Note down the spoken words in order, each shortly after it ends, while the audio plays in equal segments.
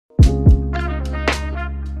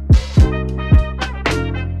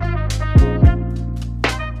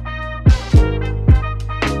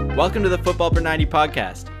Welcome to the Football Per 90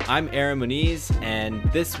 podcast. I'm Aaron Muniz, and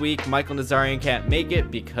this week Michael Nazarian can't make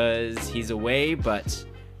it because he's away, but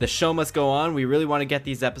the show must go on. We really want to get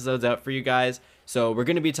these episodes out for you guys, so we're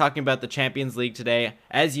going to be talking about the Champions League today.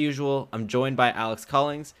 As usual, I'm joined by Alex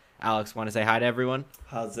Collings. Alex, want to say hi to everyone?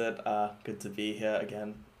 How's it? Good to be here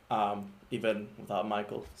again, even without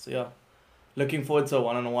Michael. So yeah, looking forward to a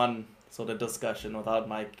one-on-one sort of discussion without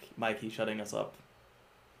Mikey shutting us up.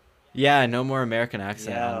 Yeah, no more American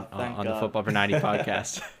accent on the God. Football Per 90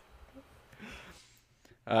 podcast.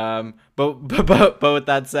 But with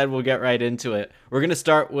that said, we'll get right into it. We're going to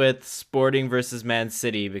start with Sporting versus Man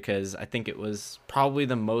City because I think it was probably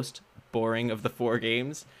the most boring of the four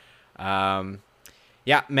games.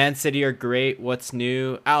 Yeah, Man City are great. What's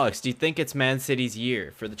new? Alex, do you think it's Man City's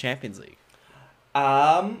year for the Champions League?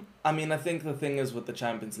 I think the thing is with the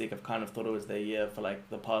Champions League, I've kind of thought it was their year for like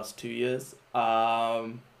the past 2 years.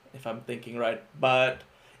 If I'm thinking right. But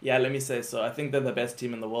yeah, let me say so. I think they're the best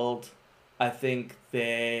team in the world. I think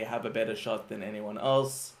they have a better shot than anyone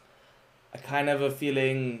else. I kind of have a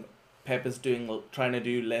feeling Pep is trying to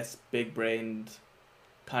do less big-brained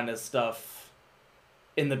kind of stuff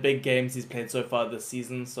in the big games he's played so far this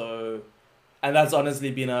season. So, and that's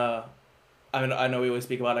honestly been I know we always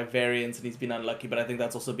speak about like variance and he's been unlucky, but I think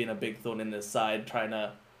that's also been a big thorn in his side, trying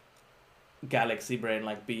to galaxy brain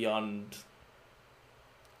like beyond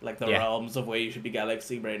like the realms of where you should be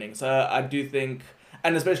galaxy braining. So I do think,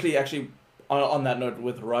 and especially actually on that note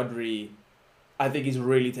with Rodri, I think he's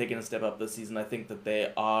really taken a step up this season. I think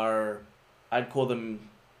that I'd call them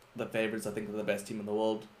the favourites. I think they're the best team in the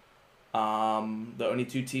world. The only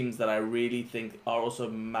two teams that I really think are also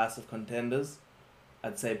massive contenders,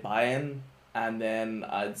 I'd say Bayern, and then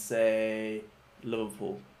I'd say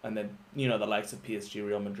Liverpool, and then, the likes of PSG,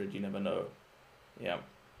 Real Madrid, you never know. Yeah.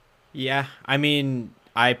 Yeah,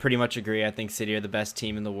 I pretty much agree. I think City are the best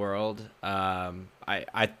team in the world. I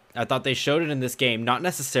thought they showed it in this game, not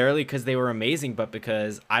necessarily because they were amazing, but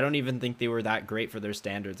because I don't even think they were that great for their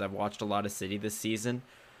standards. I've watched a lot of City this season.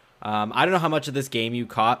 I don't know how much of this game you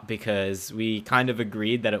caught because we kind of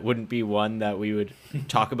agreed that it wouldn't be one that we would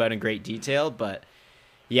talk about in great detail. But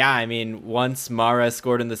yeah, once Mara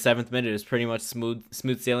scored in the 7th minute, it was pretty much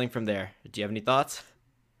smooth sailing from there. Do you have any thoughts?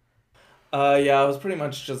 Yeah, it was pretty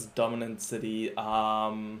much just dominant City.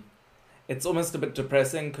 It's almost a bit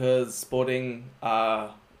depressing because Sporting,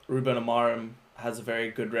 Ruben Amorim has a very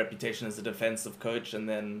good reputation as a defensive coach, and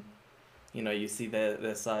then, you see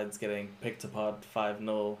their sides getting picked apart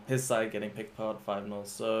 5-0, his side getting picked apart 5-0.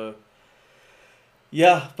 So,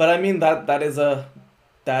 yeah, but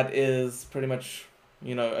that is pretty much,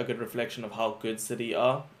 a good reflection of how good City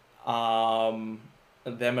are.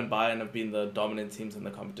 Them and Bayern have been the dominant teams in the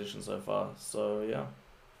competition so far. So, yeah.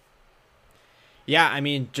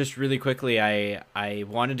 Yeah, just really quickly, I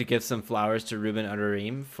wanted to give some flowers to Ruben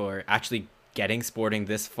Amorim for actually getting Sporting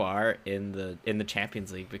this far in the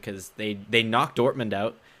Champions League because they knocked Dortmund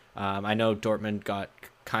out. I know Dortmund got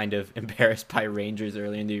kind of embarrassed by Rangers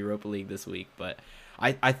early in the Europa League this week, but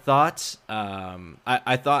I thought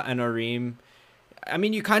Amorim,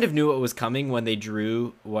 you kind of knew what was coming when they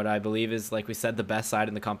drew what I believe is, like we said, the best side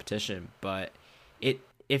in the competition, but it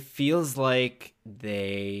feels like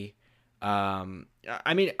they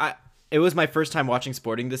it was my first time watching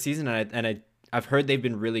Sporting this season, and I've heard they've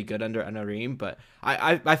been really good under Amorim, but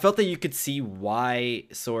I felt that you could see why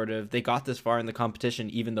sort of they got this far in the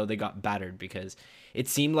competition even though they got battered, because it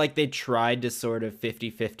seemed like they tried to sort of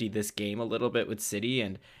 50-50 this game a little bit with City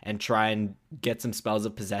and try and get some spells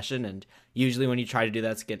of possession, and usually when you try to do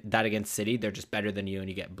that against City, they're just better than you and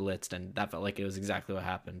you get blitzed, and that felt like it was exactly what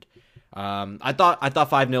happened. I thought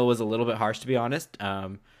 5-0 was a little bit harsh, to be honest.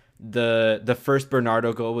 The first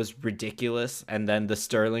Bernardo goal was ridiculous, and then the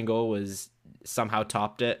Sterling goal was somehow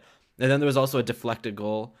topped it. And then there was also a deflected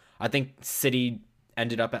goal. I think City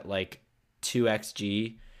ended up at like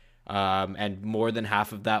 2xG, and more than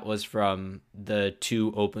half of that was from the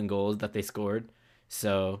 2 open goals that they scored.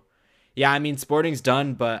 So yeah, Sporting's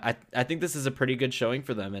done, but I think this is a pretty good showing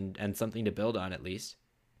for them and something to build on at least.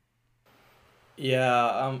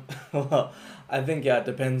 Yeah, well, I think it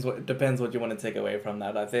depends what you want to take away from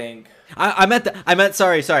that. I think I meant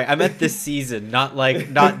this season, not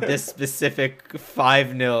this specific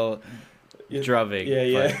 5-0 drubbing.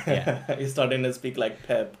 Yeah. He's starting to speak like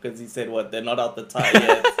Pep because he said they're not out the tie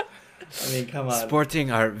yet. Come on. Sporting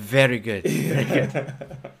are very good. Very good.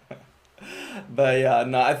 But yeah,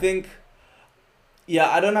 no, I think Yeah,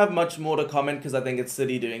 I don't have much more to comment because I think it's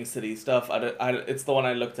City doing City stuff. It's the one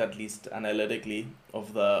I looked at least analytically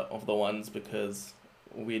of the ones because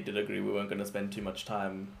we did agree we weren't going to spend too much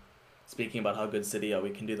time speaking about how good City are.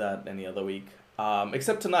 We can do that any other week,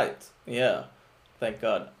 except tonight. Yeah, thank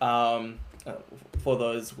God. For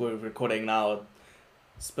those we're recording now,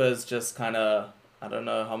 Spurs just kind of I don't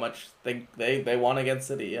know how much they won against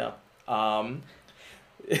City. Yeah. Um,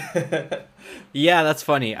 Yeah, that's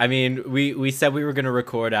funny. I mean, we said we were going to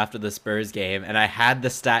record after the Spurs game, and I had the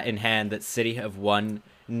stat in hand that City have won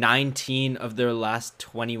 19 of their last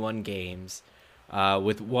 21 games,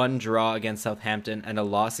 with one draw against Southampton and a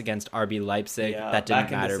loss against RB Leipzig. yeah, That didn't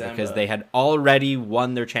back in matter because December. they had already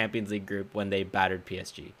won their Champions League group when they battered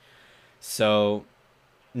PSG. So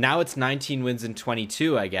now it's 19 wins in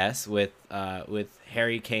 22, I guess, with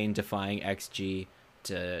Harry Kane defying XG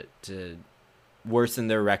to worsen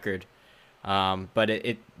their record.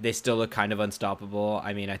 But they still look kind of unstoppable.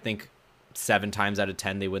 I mean, I think 7 times out of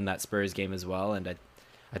 10 they win that Spurs game as well, and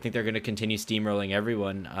I think they're going to continue steamrolling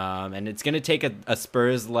everyone. And it's going to take a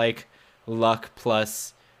Spurs like luck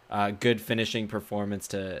plus good finishing performance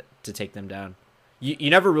to take them down.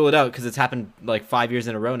 You never rule it out because it's happened like 5 years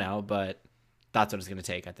in a row now, but that's what it's going to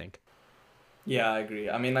take, I think. Yeah, I agree.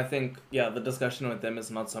 I mean, I think yeah, the discussion with them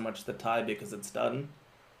is not so much the tie because it's done.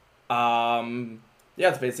 Yeah,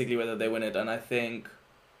 it's basically whether they win it, and I think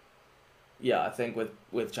yeah, I think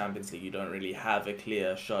with Champions League you don't really have a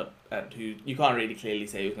clear shot at who you can't really clearly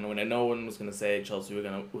say who's gonna win it. No one was gonna say Chelsea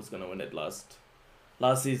was gonna win it last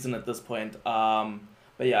season at this point.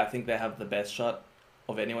 But yeah, I think they have the best shot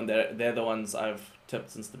of anyone. They're the ones I've tipped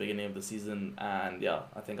since the beginning of the season, and yeah,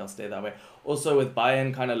 I think I'll stay that way. Also, with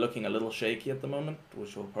Bayern kind of looking a little shaky at the moment,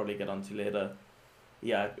 which we'll probably get onto later.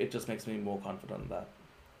 Yeah, it just makes me more confident in that.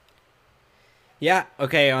 Yeah,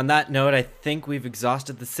 okay, on that note, I think we've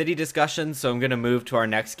exhausted the City discussion, so I'm going to move to our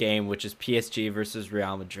next game, which is PSG versus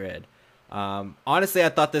Real Madrid. Honestly, I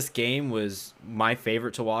thought this game was my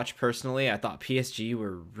favorite to watch personally. I thought PSG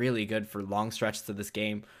were really good for long stretches of this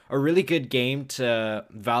game. A really good game to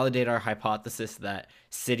validate our hypothesis that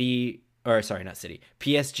not City,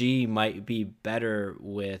 PSG might be better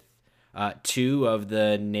with two of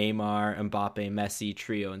the Neymar, Mbappe, Messi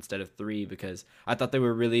trio instead of three because I thought they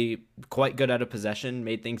were really quite good out of possession,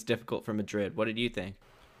 made things difficult for Madrid. What did you think?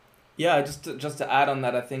 Yeah, just to add on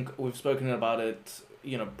that, I think we've spoken about it,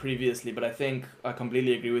 previously, but I think I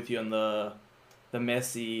completely agree with you on the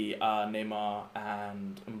Messi, Neymar,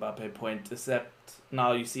 and Mbappe point. Except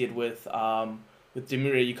now you see it with Di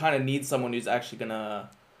Maria, you kind of need someone who's actually gonna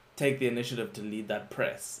take the initiative to lead that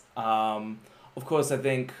press. Of course, I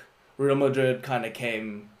think Real Madrid kind of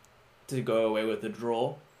came to go away with a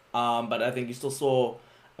draw, but I think you still saw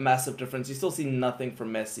a massive difference. You still see nothing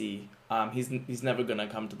from Messi. He's never gonna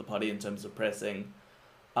come to the party in terms of pressing.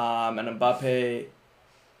 And Mbappe,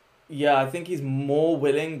 yeah, I think he's more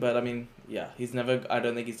willing, but I mean, yeah, he's never. I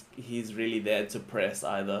don't think he's really there to press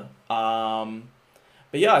either.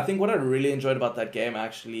 But yeah, I think what I really enjoyed about that game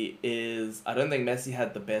actually is I don't think Messi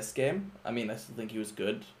had the best game. I mean, I still think he was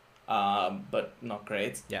good, but not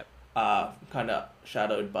great. Yep. Kind of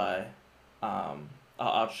shadowed by,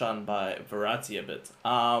 outshone by Verratti a bit.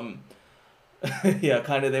 Yeah,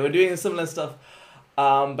 kind of. They were doing similar stuff.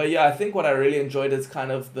 But yeah, I think what I really enjoyed is kind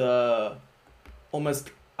of the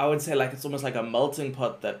almost, I would say like it's almost like a melting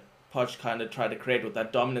pot that Poch kind of tried to create with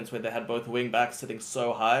that dominance where they had both wing backs sitting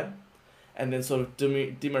so high, and then sort of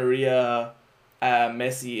Di Maria,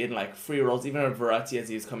 Messi in like free rolls, even with Verratti as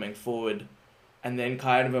he's coming forward, and then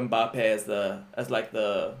kind of Mbappe as like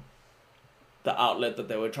the outlet that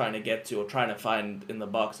they were trying to get to or trying to find in the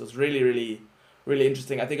box. It was really, really, really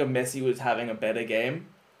interesting. I think if Messi was having a better game,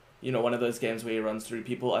 one of those games where he runs through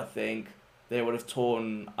people, I think they would have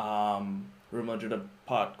torn Real Madrid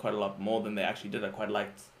apart quite a lot more than they actually did. I quite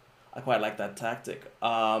liked that tactic.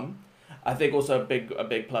 I think also a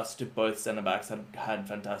big plus to both centre backs had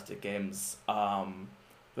fantastic games.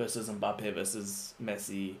 Versus Mbappe versus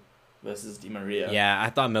Messi versus Di Maria. Yeah, I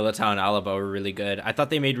thought Militao and Alaba were really good. I thought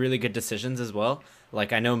they made really good decisions as well.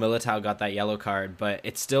 Like, I know Militao got that yellow card, but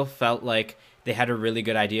it still felt like they had a really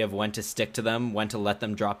good idea of when to stick to them, when to let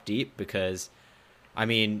them drop deep, because, I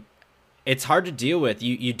mean, it's hard to deal with.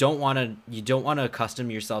 You don't want to accustom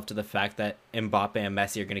yourself to the fact that Mbappe and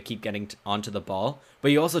Messi are going to keep getting onto the ball, but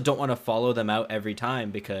you also don't want to follow them out every time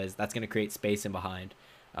because that's going to create space in behind.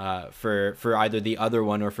 For either the other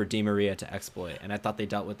one or for Di Maria to exploit, and I thought they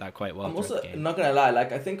dealt with that quite well. I'm also the game. not gonna lie,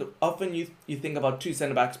 like I think often you think about two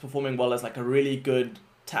centre backs performing well as like a really good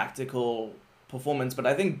tactical performance, but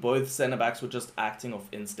I think both centre backs were just acting off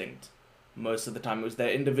instinct. most of the time. It was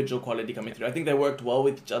their individual quality coming through. I think they worked well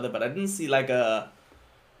with each other, but I didn't see like a,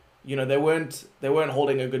 they weren't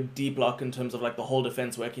holding a good deep block in terms of like the whole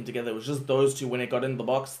defense working together. It was just those two when it got in the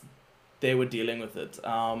box, they were dealing with it.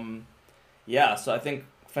 Yeah, so I think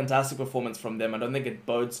fantastic performance from them. I don't think it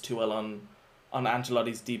bodes too well on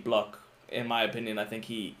Ancelotti's deep block, in my opinion. I think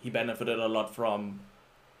he benefited a lot from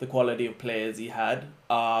the quality of players he had.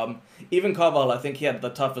 Even Carvalho, I think he had the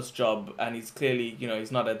toughest job, and he's clearly,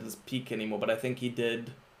 he's not at his peak anymore, but I think he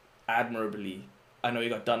did admirably. I know he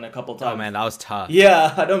got done a couple times. Oh man, that was tough.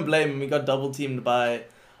 Yeah, I don't blame him. He got double teamed by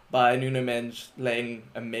Nuno Mendes, playing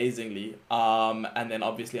amazingly. And then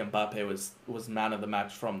obviously Mbappe was man of the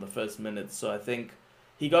match from the first minute. So I think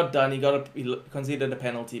he got done. He conceded a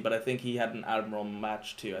penalty, but I think he had an admirable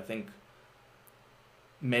match too. I think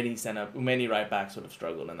many right backs would have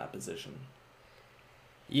struggled in that position.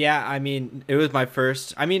 Yeah, I mean, it was my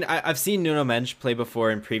first. I mean, I've seen Nuno Mendes play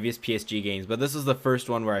before in previous PSG games, but this was the first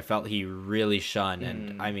one where I felt he really shone.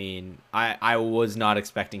 And I mean, I was not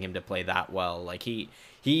expecting him to play that well. Like he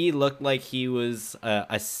looked like he was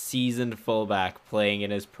a seasoned fullback playing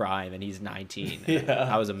in his prime, and he's 19. Yeah,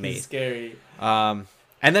 I was amazed. He's scary. And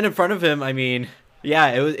then in front of him, I mean, yeah,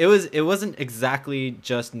 it wasn't exactly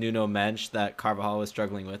just Nuno Mendes that Carvajal was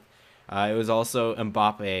struggling with. It was also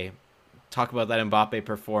Mbappe. Talk about that Mbappe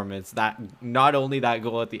performance. That not only that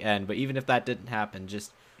goal at the end, but even if that didn't happen,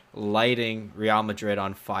 just lighting Real Madrid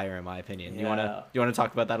on fire, in my opinion. Yeah. You wanna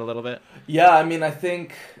talk about that a little bit? Yeah, I mean, I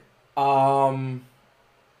think to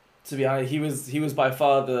be honest, he was by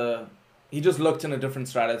far he just looked in a different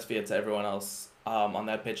stratosphere to everyone else on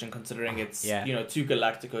that pitch, and considering it's two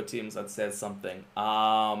Galactico teams, that says something.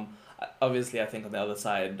 Obviously, I think on the other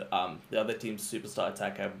side, the other team's superstar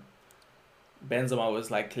attacker, Benzema,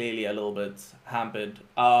 was like clearly a little bit hampered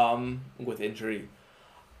with injury,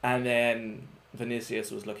 and then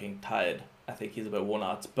Vinicius was looking tired. I think he's a bit worn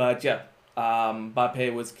out, but yeah,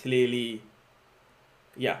 Mbappe was clearly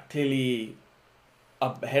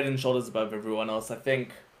up head and shoulders above everyone else. I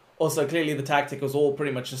think also clearly the tactic was all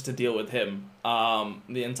pretty much just to deal with him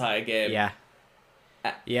the entire game.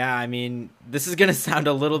 Yeah, I mean, this is going to sound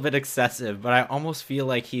a little bit excessive, but I almost feel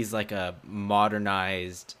like he's like a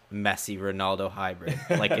modernized Messi Ronaldo hybrid.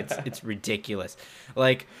 Like it's ridiculous.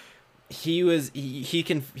 Like he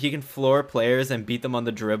can floor players and beat them on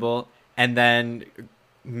the dribble, and then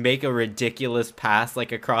make a ridiculous pass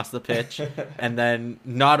like across the pitch. And then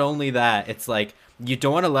not only that, it's like you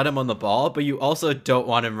don't want to let him on the ball, but you also don't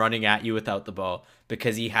want him running at you without the ball,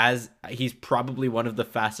 because he's probably one of the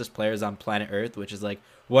fastest players on planet Earth, which is like,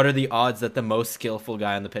 what are the odds that the most skillful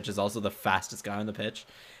guy on the pitch is also the fastest guy on the pitch?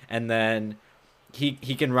 And then he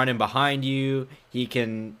can run in behind you, he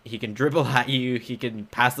can dribble at you, he can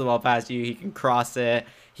pass the ball past you, he can cross it.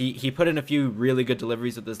 He put in a few really good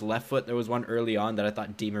deliveries with his left foot. There was one early on that I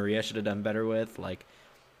thought Di Maria should have done better with. Like,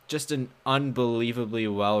 just an unbelievably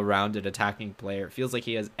well-rounded attacking player. It feels like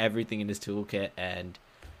he has everything in his toolkit, and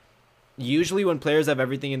usually when players have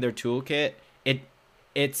everything in their toolkit,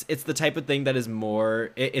 it's the type of thing that is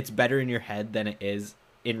it's better in your head than it is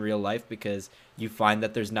in real life, because you find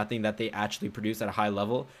that there's nothing that they actually produce at a high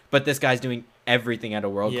level, but this guy's doing everything at a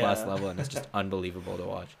world-class level, and it's just unbelievable to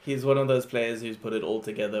watch. He's one of those players who's put it all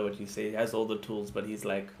together, what you say, he has all the tools, but he's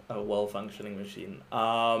like a well-functioning machine.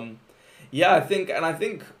 I think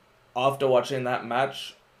after watching that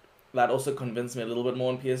match, that also convinced me a little bit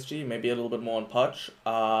more on PSG, maybe a little bit more on Poch.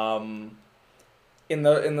 In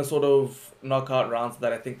the sort of knockout rounds,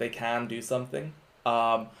 that I think they can do something.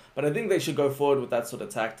 But I think they should go forward with that sort of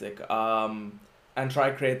tactic, and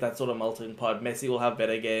try create that sort of melting pot. Messi will have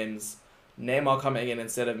better games. Neymar coming in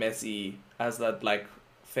instead of Messi as that like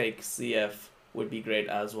fake CF would be great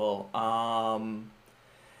as well. And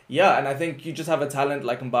I think you just have a talent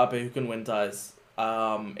like Mbappe who can win ties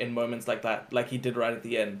in moments like that, like he did right at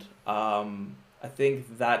the end. I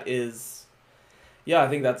think that's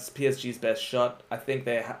PSG's best shot. I think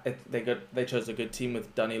they chose a good team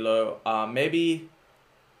with Danilo.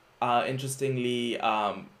 Interestingly,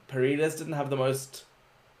 Paredes didn't have the most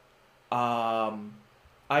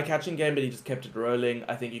eye-catching game, but he just kept it rolling.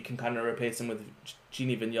 I think you can kind of replace him with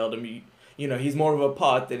Gini Wijnaldum. He's more of a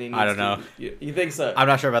part than he needs to. I don't know. You think so? I'm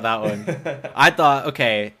not sure about that one. I thought,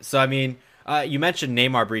 okay, so I mean, you mentioned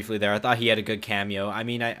Neymar briefly there. I thought he had a good cameo. I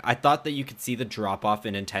mean, I thought that you could see the drop-off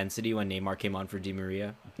in intensity when Neymar came on for Di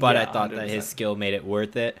Maria, but I thought 100%. That his skill made it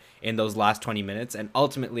worth it in those last 20 minutes, and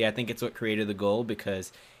ultimately I think it's what created the goal,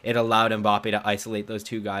 because it allowed Mbappe to isolate those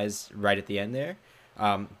two guys right at the end there,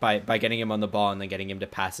 by getting him on the ball and then getting him to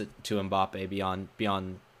pass it to Mbappe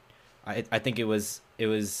beyond. I think it was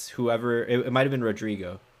whoever, it might have been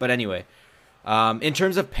Rodrigo, but anyway. In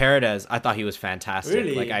terms of Paredes, I thought he was fantastic.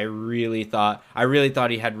 Really? Like I really thought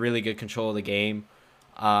he had really good control of the game.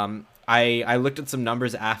 I looked at some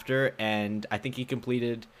numbers after, and I think he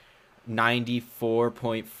completed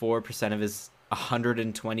 94.4% of his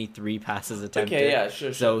 123 passes attempted. Okay, yeah,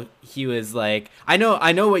 sure. So he was like, I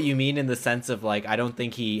know what you mean in the sense of like, I don't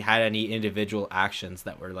think he had any individual actions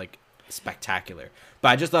that were like spectacular, but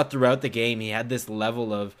I just thought throughout the game he had this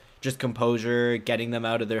level of just composure, getting them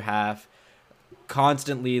out of their half,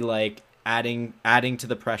 constantly like adding to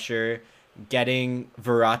the pressure, getting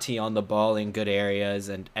Verratti on the ball in good areas,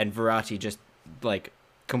 and Verratti just like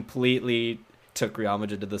completely took Real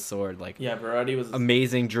Madrid to the sword. Like, yeah, Verratti was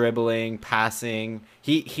amazing dribbling, passing.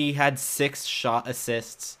 He had 6 shot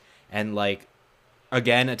assists and like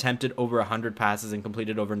again attempted over 100 passes and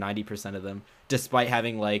completed over 90% of them, despite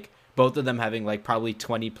having like both of them having like probably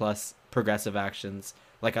 20 plus progressive actions.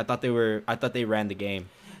 Like I thought they ran the game.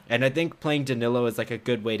 And I think playing Danilo is like a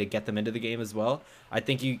good way to get them into the game as well. I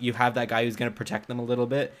think you have that guy who's going to protect them a little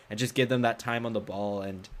bit and just give them that time on the ball.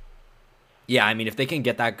 And yeah, I mean, if they can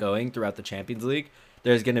get that going throughout the Champions League,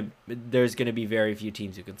 there's gonna be very few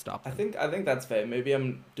teams who can stop them. I think that's fair. Maybe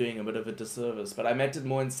I'm doing a bit of a disservice, but I meant it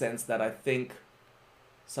more in sense that I think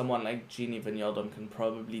someone like Gini Wijnaldum can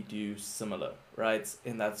probably do similar, right,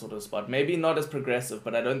 in that sort of spot. Maybe not as progressive,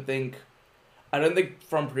 but I don't think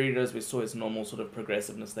from Paredes we saw his normal sort of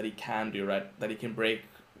progressiveness that he can do, right? That he can break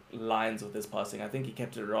lines with his passing. I think he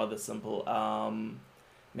kept it rather simple.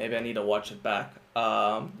 Maybe I need to watch it back.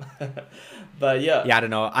 But yeah. Yeah, I don't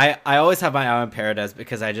know. I always have my eye on Paredes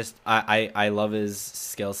because I love his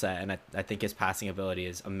skill set, and I think his passing ability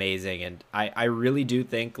is amazing. And I really do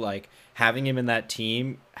think like having him in that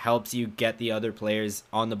team helps you get the other players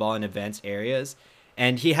on the ball in advanced areas.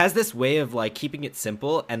 And he has this way of like keeping it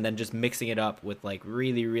simple and then just mixing it up with like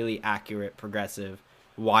really, really accurate, progressive,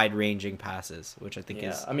 wide-ranging passes, which I think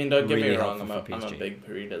is I mean, don't get really me wrong. I'm a big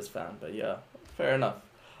Paredes fan, but yeah, fair enough.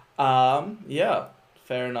 Yeah,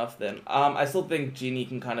 fair enough then. I still think Gini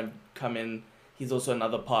can kind of come in. He's also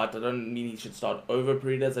another part. I don't mean he should start over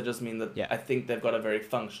Paredes. I just mean that I think they've got a very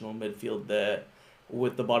functional midfield there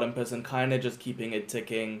with the bottom person kind of just keeping it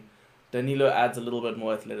ticking. Danilo adds a little bit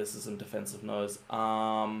more athleticism, defensive nose.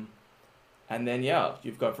 And then, yeah,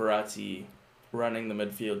 you've got Verratti running the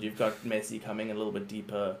midfield. You've got Messi coming a little bit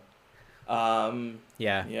deeper.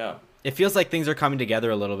 Yeah. It feels like things are coming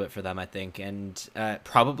together a little bit for them, I think, and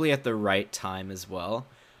probably at the right time as well.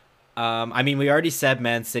 I mean, we already said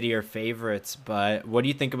Man City are favorites, but what do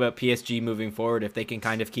you think about PSG moving forward if they can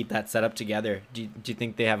kind of keep that setup together? Do you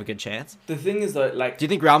think they have a good chance? The thing is that, like... Do you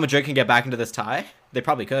think Real Madrid can get back into this tie? They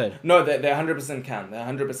probably could. No, they 100% can. They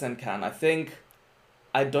 100% can.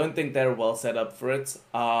 I don't think they're well set up for it,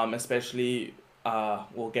 especially...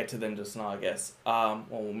 we'll get to them just now, I guess. Well,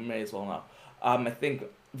 we may as well now. I think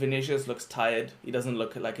Vinicius looks tired. He doesn't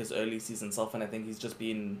look like his early season self, and I think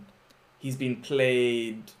he's been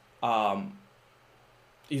played... I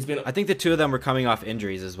think the two of them were coming off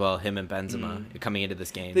injuries as well, him and Benzema, coming into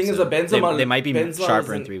this game. Thing is that Benzema... They might be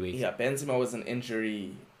sharper in 3 weeks. Yeah, Benzema was an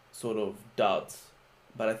injury sort of doubt.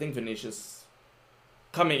 But I think Vinicius...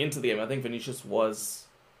 Coming into the game, I think Vinicius was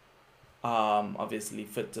obviously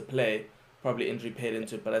fit to play. Probably injury paid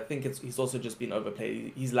into it, but I think he's also just been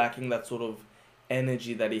overplayed. He's lacking that sort of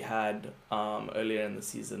energy that he had earlier in the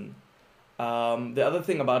season. The other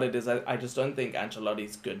thing about it is I just don't think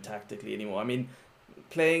Ancelotti's good tactically anymore. I mean,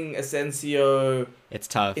 playing Asensio, it's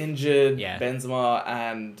tough. Injured, Benzema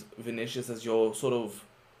and Vinicius as your sort of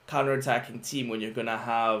counter-attacking team when you're gonna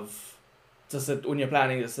have when you're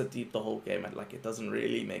planning to sit deep the whole game, and like it doesn't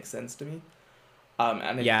really make sense to me.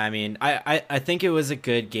 I mean, I think it was a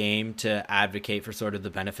good game to advocate for sort of the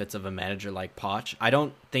benefits of a manager like Poch. I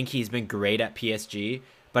don't think he's been great at PSG,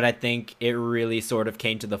 but I think it really sort of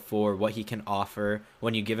came to the fore what he can offer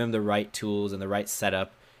when you give him the right tools and the right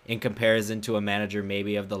setup in comparison to a manager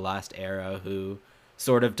maybe of the last era who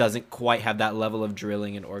sort of doesn't quite have that level of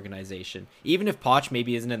drilling and organization. Even if Poch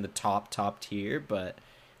maybe isn't in the top tier, but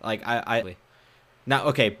like now,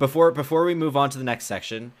 okay, before we move on to the next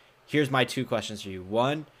section, here's my 2 questions for you.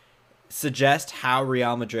 1, suggest how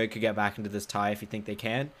Real Madrid could get back into this tie if you think they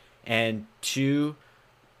can. And 2,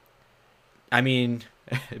 I mean,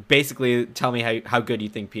 basically tell me how good you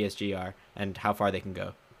think PSG are and how far they can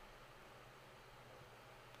go.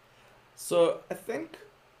 So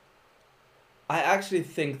I actually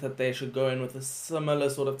think that they should go in with a similar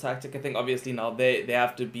sort of tactic. I think obviously now they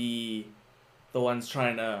have to be the ones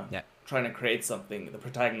trying to create something, the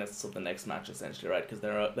protagonists of the next match essentially, right? Because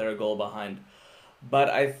they're a goal behind. But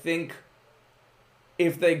I think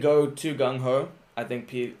if they go too gung ho, I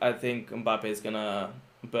think Mbappe is gonna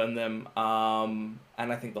burn them. And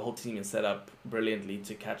I think the whole team is set up brilliantly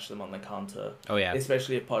to catch them on the counter. Oh yeah.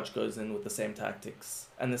 Especially if Poch goes in with the same tactics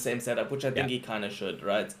and the same setup, which I think Yeah. he kind of should,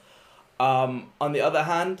 right? On the other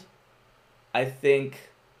hand, I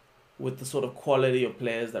think with the sort of quality of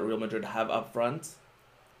players that Real Madrid have up front,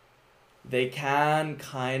 they can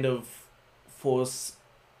kind of force,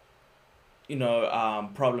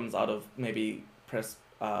 problems out of maybe Presco,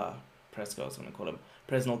 I was going to call him,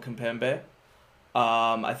 Presnel Kimpembe.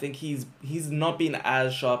 I think he's not been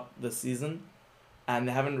as sharp this season, and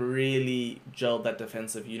they haven't really gelled that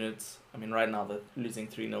defensive unit. I mean, right now they're losing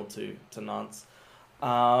 3-0 to Nantes.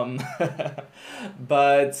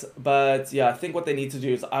 But yeah, I think what they need to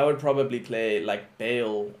do is I would probably play like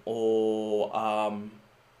Bale or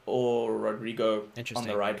Rodrigo on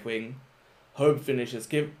the right wing. Hope finishes.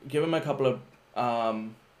 Give him a couple of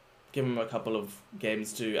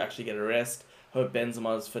games to actually get a rest. Hope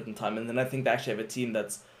Benzema is fit in time, and then I think they actually have a team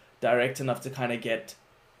that's direct enough to kind of get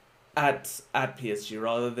at PSG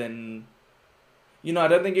rather than, I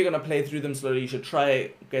don't think you're going to play through them slowly. You should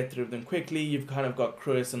try get through them quickly. You've kind of got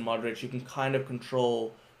Kroos and Modric. You can kind of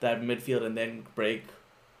control that midfield and then break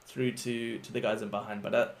through to the guys in behind.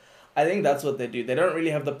 But I think that's what they do. They don't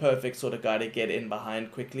really have the perfect sort of guy to get in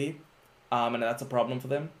behind quickly, and that's a problem for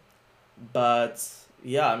them. But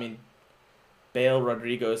yeah, I mean, Bale,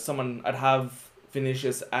 Rodrigo, someone I'd have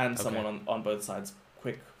Vinicius and someone on both sides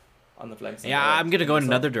quick on the flanks. Yeah, I'm going to go in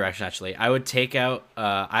another direction, actually. I would take out...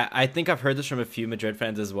 I think I've heard this from a few Madrid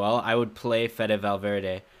fans as well. I would play Fede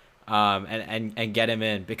Valverde and get him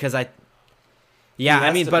in. Because I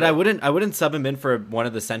wouldn't sub him in for one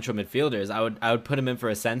of the central midfielders. I would put him in for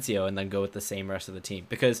Asensio and then go with the same rest of the team.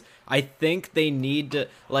 Because I think they need to...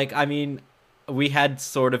 we had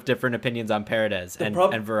sort of different opinions on Paredes and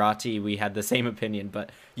Verratti. We had the same opinion, but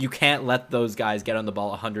you can't let those guys get on the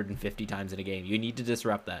ball 150 times in a game. You need to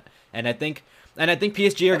disrupt that. And I think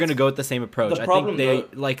PSG are going to go with the same approach. I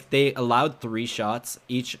think they allowed 3 shots,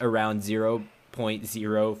 each around 0.05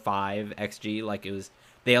 xG.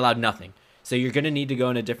 They allowed nothing. So you're going to need to go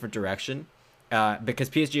in a different direction. Because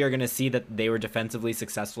PSG are going to see that they were defensively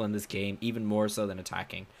successful in this game, even more so than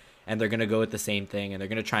attacking. And they're going to go with the same thing, and they're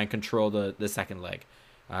going to try and control the second leg.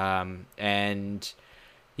 And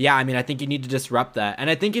yeah, I mean, I think you need to disrupt that. And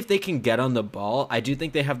I think if they can get on the ball, I do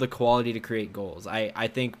think they have the quality to create goals. I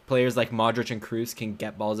think players like Modric and Kroos can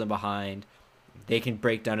get balls in behind. They can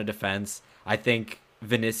break down a defense. I think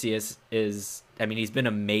Vinicius he's been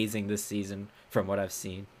amazing this season from what I've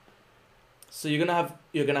seen. So you're gonna have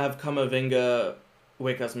Camavinga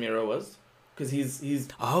where Casemiro was, because he's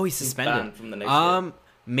suspended from the next game.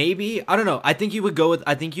 Maybe, I don't know. I think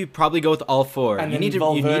you'd probably go with all 4. And you need to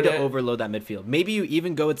overload that midfield. Maybe you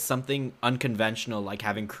even go with something unconventional, like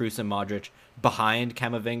having Kroos and Modric behind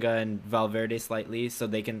Camavinga and Valverde slightly, so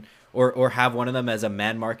they can or have one of them as a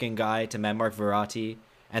man marking guy to man mark Verratti,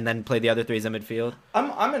 and then play the other 3 as a midfield.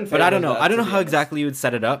 I'm in favor. But I don't know. I don't know how exactly you would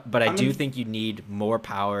set it up, but I do think you need more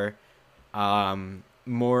power,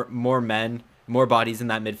 more men, more bodies in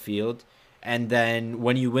that midfield. And then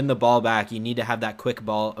when you win the ball back, you need to have that quick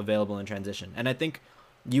ball available in transition. And I think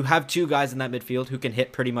you have 2 guys in that midfield who can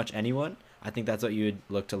hit pretty much anyone. I think that's what you would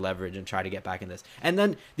look to leverage and try to get back in this. And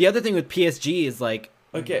then the other thing with PSG is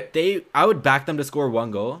I would back them to score 1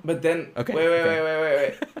 goal. But then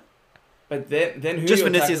wait. But then who just your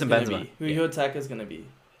Vinicius and Benzema? Who your attacker is gonna be?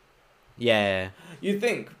 Yeah. You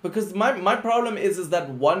think, because my problem is that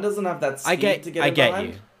one doesn't have that speed to get in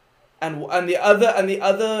behind. You. And the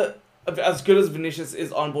other, as good as Vinicius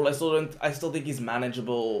is on ball, I still think he's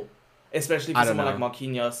manageable, especially for someone like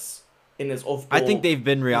Marquinhos in his off ball. I think they've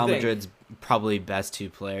been Real Madrid's probably best 2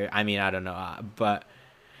 player. I mean, I don't know, but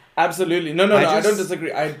absolutely no, I don't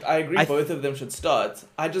disagree. I agree both of them should start.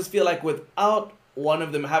 I just feel like without one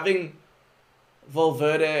of them, having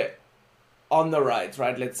Valverde on the right,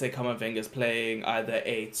 let's say Camavinga's playing either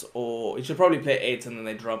 8, or he should probably play 8 and then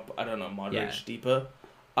they drop, I don't know, Modric deeper.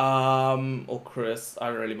 Or Chris, I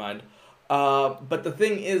don't really mind. But the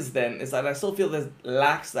thing is that I still feel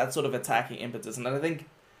lacks that sort of attacking impetus, and I think,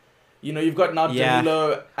 you've got now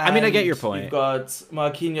Danilo. I mean, I get your point. You've got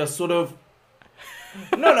Marquinhos sort of.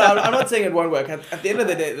 No, I'm not saying it won't work. At the end of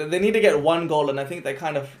the day, they need to get 1 goal, and I think they're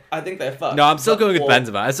fucked. No, I'm still going with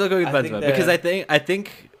Benzema. I'm still going with Benzema because I think.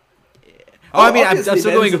 I'm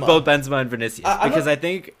still going with both Benzema and Vinicius because I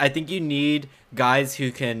think you need guys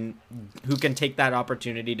who can take that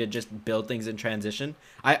opportunity to just build things in transition.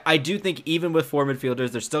 I do think even with 4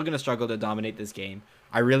 midfielders, they're still going to struggle to dominate this game.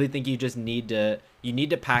 I really think you just need to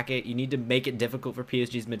pack it. You need to make it difficult for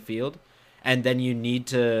PSG's midfield, and then you need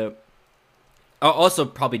to also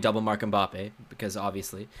probably double mark Mbappe because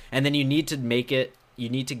obviously, and then you need to make it you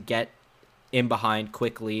need to get in behind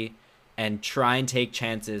quickly and try and take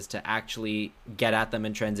chances to actually get at them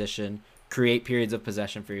in transition, create periods of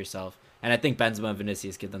possession for yourself. And I think Benzema and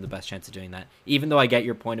Vinicius give them the best chance of doing that. Even though I get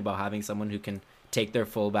your point about having someone who can take their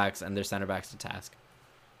fullbacks and their center backs to task.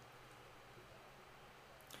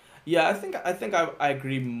 Yeah, I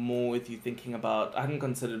agree more with you thinking about. I hadn't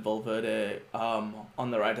considered Valverde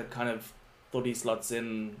on the right. I kind of thought he slots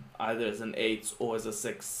in either as an 8 or as a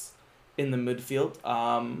 6 in the midfield.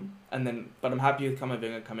 But I'm happy with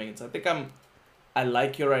Camavinga coming in. So I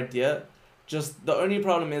like your idea. Just the only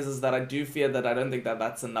problem is that I do fear that I don't think that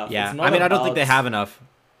that's enough. Yeah, It's not I don't think they have enough.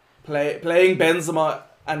 Playing Benzema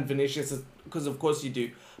and Vinicius, because of course you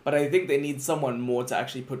do. But I think they need someone more to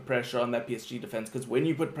actually put pressure on that PSG defense. Because when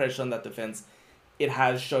you put pressure on that defense, it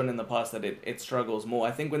has shown in the past that it struggles more.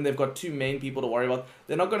 I think when they've got two main people to worry about,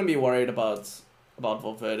 they're not going to be worried about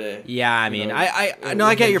Valverde. Yeah, I mean,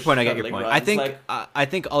 I get your point. I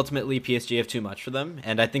think ultimately PSG have too much for them,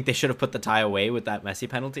 and I think they should have put the tie away with that Messi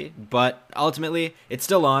penalty. But ultimately, it's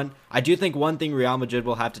still on. I do think one thing Real Madrid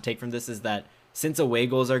will have to take from this is that since away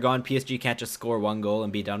goals are gone, PSG can't just score one goal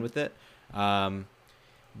and be done with it.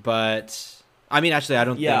 But I mean, actually, I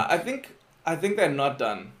don't. Yeah, I think they're not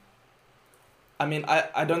done. I mean,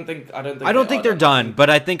 I don't think they're done, but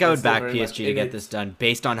I think I would back PSG to get it. this done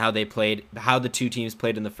based on how they played, how the two teams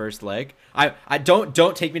played in the first leg. I don't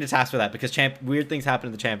take me to task for that because weird things happen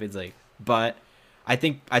in the Champions League. But I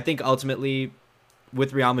think ultimately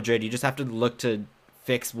with Real Madrid, you just have to look to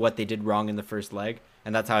fix what they did wrong in the first leg,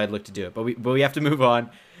 and that's how I'd look to do it. But we have to move on.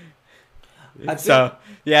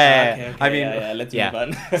 Okay, I mean, let's move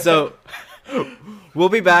on. So we'll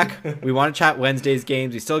be back. We want to chat Wednesday's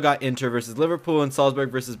games. We still got Inter versus Liverpool and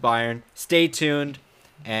Salzburg versus Bayern. Stay tuned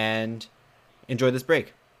and enjoy this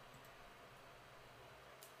break.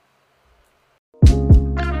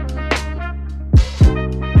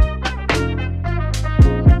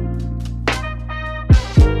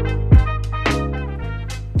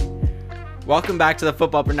 Welcome back to the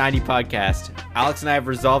Football Per 90 podcast. Alex and I have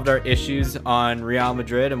resolved our issues on Real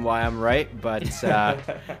Madrid and why I'm right, but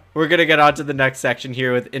we're going to get on to the next section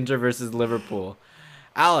here with Inter versus Liverpool.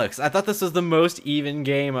 Alex, I thought this was the most even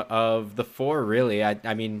game of the four, really. I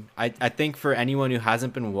think for anyone who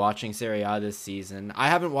hasn't been watching Serie A this season, I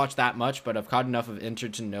haven't watched that much, but I've caught enough of Inter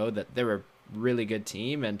to know that they're a really good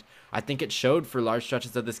team, and I think it showed for large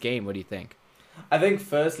stretches of this game. What do you think? I think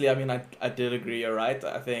firstly, I did agree you're right.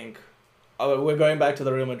 I think we're going back to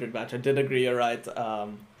the Real Madrid match. I did agree you're right.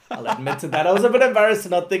 I'll admit to that. I was a bit embarrassed to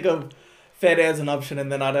not think of Fede as an option,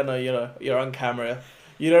 and then I don't know, you're on camera.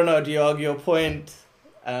 You don't know, do you argue your point?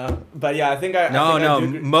 But yeah, I think I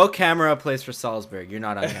Mo Camara plays for Salzburg. You're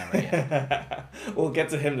not on camera yet. We'll get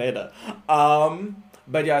to him later.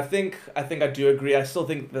 But yeah, I think I do agree. I still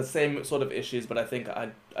think the same sort of issues, but I think I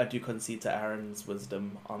do concede to Aaron's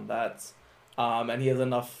wisdom on that. And he has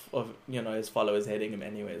enough of his followers hating him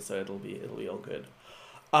anyway, so it'll be all good.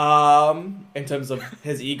 In terms of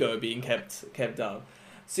his ego being kept down.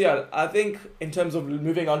 So yeah, I think in terms of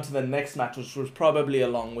moving on to the next match, which was probably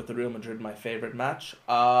along with the Real Madrid my favorite match.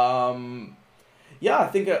 Yeah, I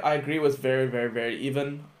think I agree it was very, very, very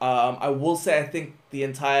even. I will say I think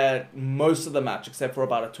most of the match, except for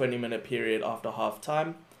about a 20-minute period after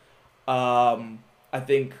halftime, I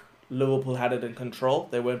think Liverpool had it in control.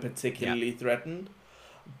 They weren't particularly threatened.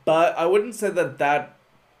 But I wouldn't say that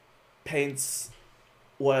paints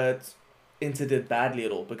what Inter did badly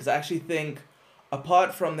at all. Because I actually think,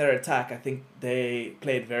 apart from their attack, I think they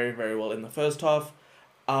played very, very well in the first half.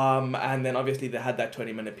 And then obviously they had that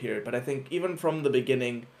 20-minute period. But I think even from the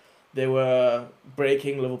beginning, they were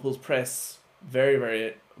breaking Liverpool's press very,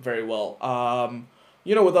 very, very well.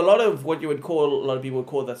 With a lot of what a lot of people would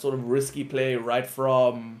call that sort of risky play right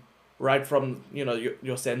from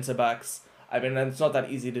your centre backs. I mean, it's not that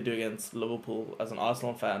easy to do against Liverpool as an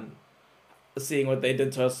Arsenal fan. Seeing what they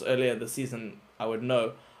did to us earlier this season, I would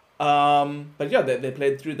know. But yeah, they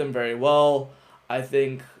played through them very well. I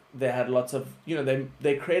think they had lots of,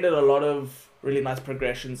 they created a lot of really nice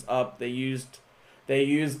progressions up. They used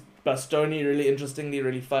Bastoni really interestingly,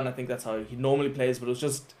 really fun. I think that's how he normally plays, but it was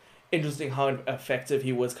just interesting how effective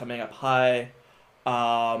he was coming up high.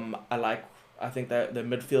 I think that the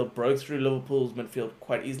midfield broke through Liverpool's midfield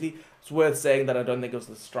quite easily. It's worth saying that I don't think it was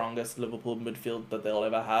the strongest Liverpool midfield that they'll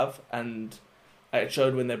ever have, and it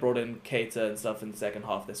showed when they brought in Keita and stuff in the second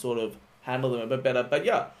half. They sort of handled them a bit better. But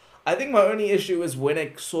yeah, I think my only issue is when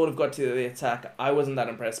it sort of got to the attack, I wasn't that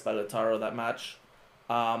impressed by Lautaro that match.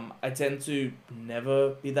 I tend to never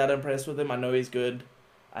be that impressed with him. I know he's good.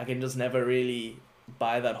 I can just never really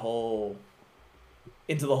buy into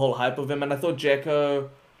the whole hype of him. And I thought Dzeko,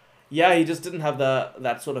 yeah, he just didn't have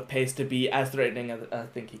that sort of pace to be as threatening as I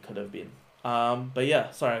think he could have been. But yeah,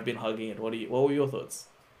 sorry, I've been hugging it. What were your thoughts?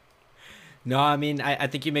 No, I mean, I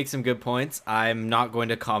think you make some good points. I'm not going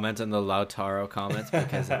to comment on the Lautaro comments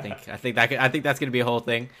because I think that's going to be a whole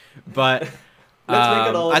thing. But Let's make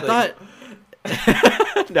it all. I thought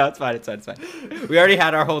no, it's fine. It's fine. It's fine. We already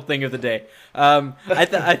had our whole thing of the day.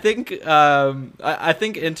 I think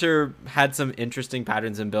Inter had some interesting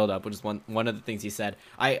patterns in build up, which is one of the things he said.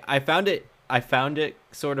 I found it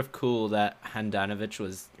sort of cool that Handanovic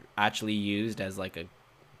was actually used as like a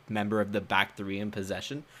member of the back three in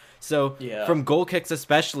possession. So Yeah. from goal kicks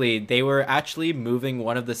especially, they were actually moving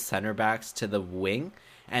one of the center backs to the wing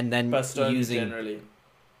and then Bastoni using generally.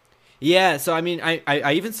 yeah, so I mean,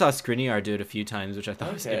 I even saw Skriniar do it a few times, which I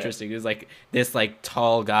thought was Okay. interesting. It was like this like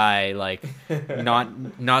tall guy, like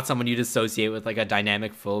not someone you'd associate with like a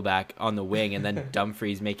dynamic fullback on the wing, and then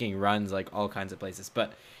Dumfries making runs like all kinds of places.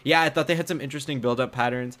 But yeah, I thought they had some interesting build up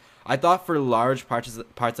patterns. I thought for large parts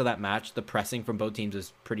of that match, the pressing from both teams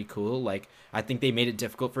was pretty cool. Like I think they made it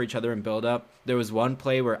difficult for each other in build up. There was one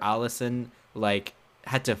play where Allison like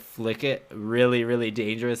had to flick it really, really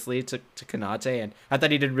dangerously to Konate, and I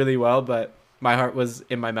thought he did really well, but my heart was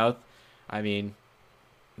in my mouth. I mean,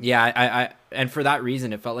 yeah, I and for that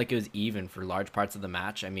reason, it felt like it was even for large parts of the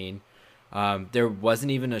match. I mean, there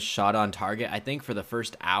wasn't even a shot on target, I think, for the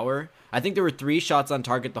first hour. I think there were 3 shots on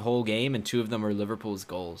target the whole game, and 2 of them were Liverpool's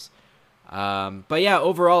goals. But yeah,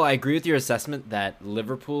 overall, I agree with your assessment that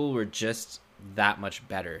Liverpool were just that much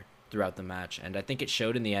better throughout the match, and I think it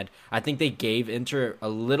showed in the end. I think they gave Inter a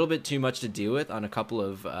little bit too much to deal with on a couple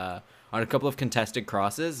of contested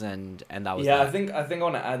crosses, and that was Yeah, that. I think I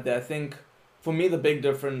want to add there. I think for me the big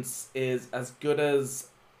difference is as good as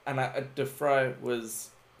De Vrij was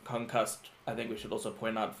concussed. I think we should also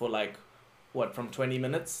point out for like from 20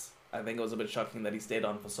 minutes. I think it was a bit shocking that he stayed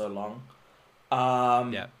on for so long.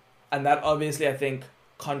 Yeah. And that obviously I think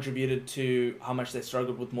contributed to how much they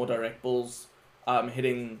struggled with more direct balls,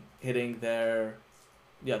 hitting their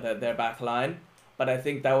back line. But I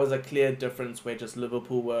think that was a clear difference where just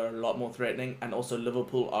Liverpool were a lot more threatening, and also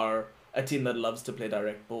Liverpool are a team that loves to play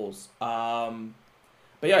direct balls. But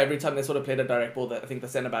yeah, every time they sort of played a direct ball, I think the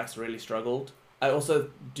centre backs really struggled. I also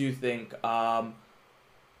do think, I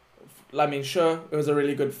mean, sure, it was a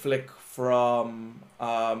really good flick from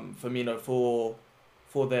Firmino for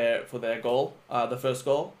their goal, the first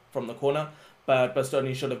goal from the corner, but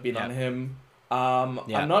Bastoni should have been on him.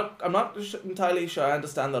 Yeah. I'm not entirely sure I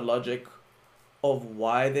understand the logic of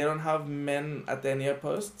why they don't have men at their near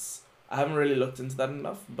posts. I haven't really looked into that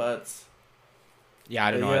enough, but Yeah,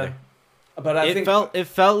 I don't know either. But I think it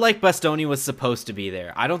felt like Bastoni was supposed to be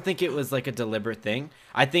there. I don't think it was like a deliberate thing.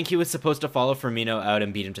 I think he was supposed to follow Firmino out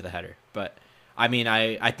and beat him to the header. But I mean,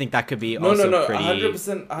 I think that could be pretty.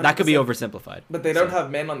 100%. That could be oversimplified. But they don't have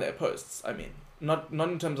men on their posts. I mean, not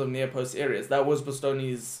in terms of near post areas. That was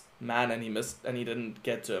Bastoni's man, and he missed, and he didn't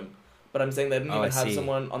get to him. But I'm saying they didn't even have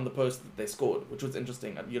someone on the post that they scored, which was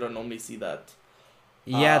interesting. You don't normally see that.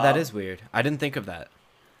 Yeah, that is weird. I didn't think of that.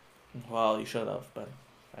 Well, you should have, but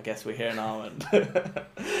I guess we're here now. And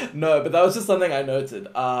no, but that was just something I noted.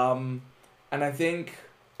 And I think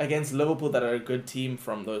against Liverpool, that are a good team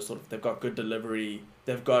from those sort of, they've got good delivery.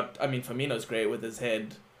 They've got, I mean, Firmino's great with his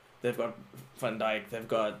head. They've got Van Dijk. They've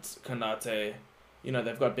got Konate.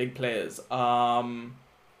 They've got big players. And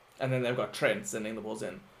then they've got Trent sending the balls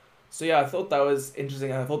in. So yeah, I thought that was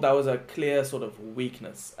interesting. I thought that was a clear sort of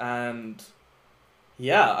weakness. And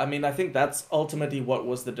yeah, I mean, I think that's ultimately what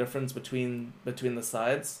was the difference between the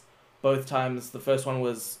sides. Both times, the first one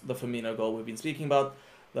was the Firmino goal we've been speaking about.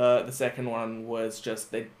 The second one was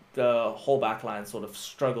just the whole back line sort of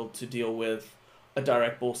struggled to deal with a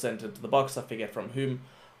direct ball sent into the box. I forget from whom.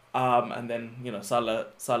 And then,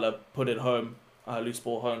 Salah put it home, loose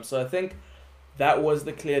ball home. So I think that was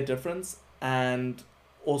the clear difference, and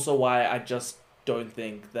also why I just don't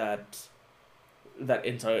think that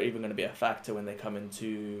Inter are even going to be a factor when they come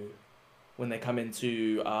to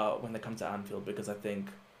Anfield, because I think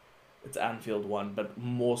it's Anfield one, but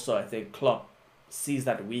more so I think Klopp sees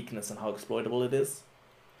that weakness and how exploitable it is.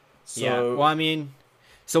 So, yeah. Well, I mean,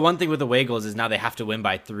 so one thing with away goals is now they have to win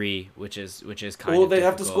by 3, which is kind or of they difficult.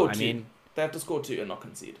 have to score 2. I mean, they have to score 2 and not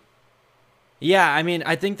concede. yeah, I mean,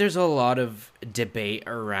 I think there's a lot of debate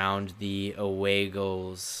around the away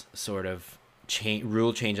goals sort of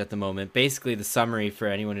rule change at the moment. Basically, the summary for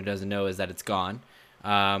anyone who doesn't know is that it's gone.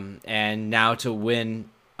 And now to win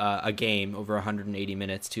a game over 180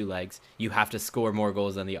 minutes, 2 legs, you have to score more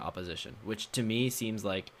goals than the opposition, which to me seems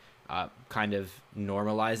like kind of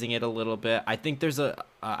normalizing it a little bit. I think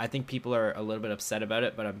I think people are a little bit upset about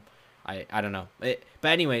it, but I don't know. But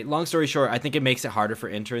anyway, long story short, I think it makes it harder for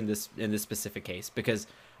Inter in this specific case, because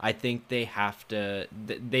I think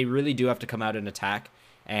they really do have to come out and attack,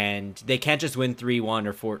 and they can't just win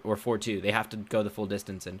 3-1 or 4-2. They have to go the full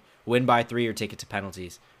distance and win by 3 or take it to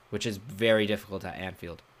penalties, which is very difficult at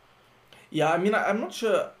Anfield. Yeah, I mean, I'm not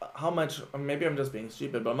sure how much. Maybe I'm just being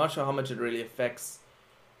stupid, but I'm not sure how much it really affects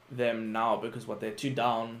them now, because they're 2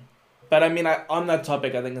 down. But I mean, on that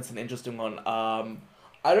topic, I think it's an interesting one.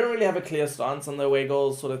 I don't really have a clear stance on the away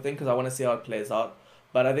goals sort of thing, because I want to see how it plays out.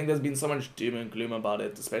 But I think there's been so much doom and gloom about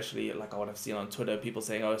it, especially like what I've seen on Twitter, people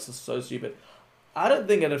saying, "Oh, it's just so stupid." I don't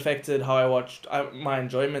think it affected how I watched my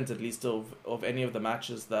enjoyment, at least of any of the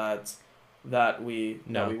matches that we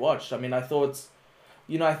watched. I mean, I thought,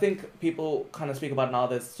 I think people kind of speak about now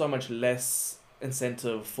there's so much less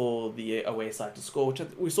incentive for the away side to score, which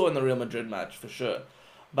we saw in the Real Madrid match for sure.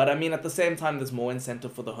 But I mean, at the same time, there's more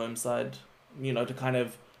incentive for the home side,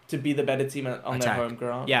 to be the better team on their home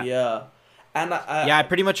ground. Yeah. And I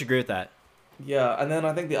pretty much agree with that. Yeah, and then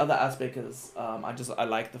I think the other aspect is I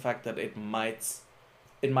like the fact that it might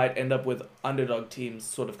end up with underdog teams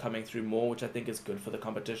sort of coming through more, which I think is good for the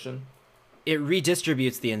competition. It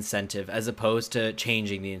redistributes the incentive as opposed to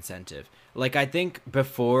changing the incentive. Like, I think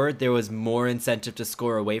before there was more incentive to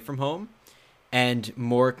score away from home and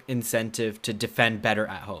more incentive to defend better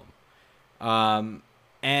at home.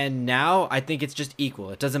 And now I think it's just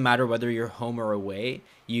equal. It doesn't matter whether you're home or away.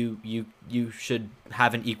 You should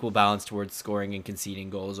have an equal balance towards scoring and conceding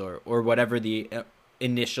goals, or whatever the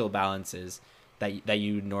initial balance is that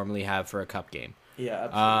you normally have for a cup game. Yeah,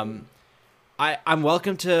 absolutely. I'm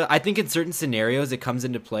welcome to. I think in certain scenarios it comes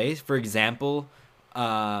into play. For example,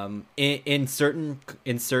 in certain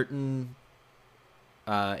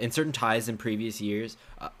ties in previous years,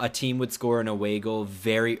 a team would score an away goal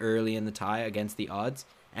very early in the tie against the odds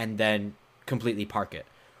and then completely park it.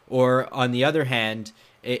 Or on the other hand,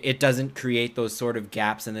 it doesn't create those sort of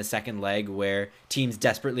gaps in the second leg where teams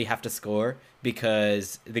desperately have to score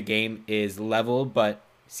because the game is level but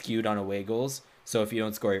skewed on away goals. So if you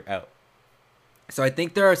don't score, you're out. So I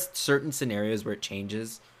think there are certain scenarios where it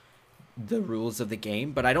changes the rules of the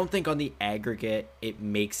game, but I don't think on the aggregate it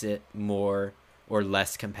makes it more or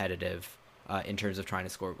less competitive in terms of trying to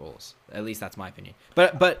score goals. At least that's my opinion.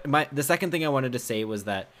 But the second thing I wanted to say was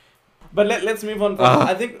that. But let's move on.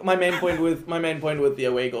 I think my main point with the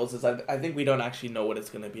away goals is I think we don't actually know what it's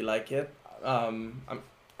going to be like yet. And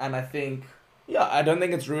I think I don't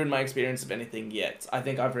think it's ruined my experience of anything yet. I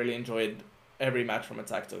think I've really enjoyed every match from a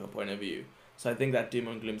tactical point of view. So I think that doom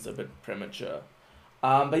and gloom's a bit premature.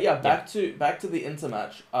 But back to the Inter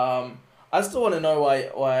match. I still want to know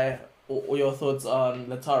why your thoughts on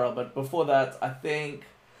Lautaro, but before that, I think,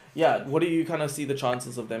 what do you kind of see the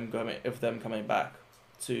chances of them coming back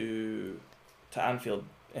to Anfield?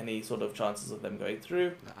 Any sort of chances of them going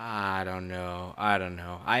through? I don't know.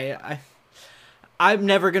 I'm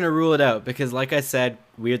never gonna rule it out because, like I said,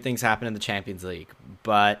 weird things happen in the Champions League.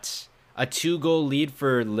 But a 2-goal lead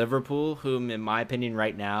for Liverpool, whom in my opinion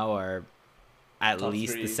right now are at Top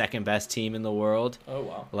least 3. the second best team in the world. Oh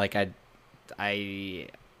wow! Like I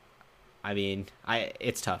mean,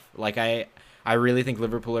 it's tough. Like I really think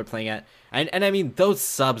Liverpool are playing at, and I mean those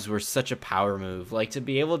subs were such a power move. Like to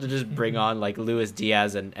be able to just bring on like Luis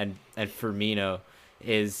Diaz and Firmino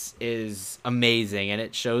is amazing, and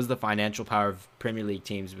it shows the financial power of Premier League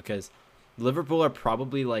teams because Liverpool are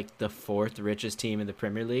probably like the 4th richest team in the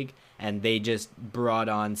Premier League, and they just brought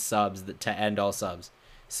on subs to end all subs.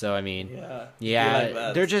 So I mean,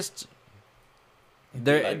 they're just.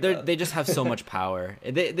 They just have so much power.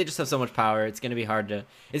 They just have so much power. It's gonna be hard to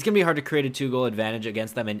create a 2-goal advantage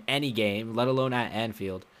against them in any game, let alone at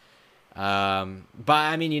Anfield. But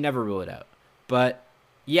I mean, you never rule it out. But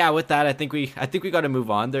yeah, with that, I think we got to move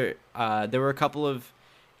on. There were a couple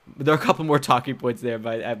more talking points there.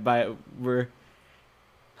 Man,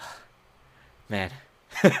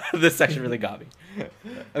 this section really got me.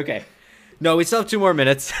 Okay, no, we still have 2 more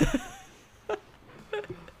minutes.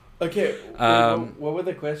 Okay, what were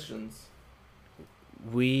the questions?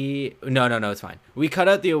 No, it's fine. We cut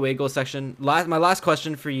out the away goal section. My last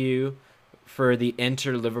question for you for the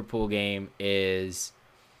Inter-Liverpool game is,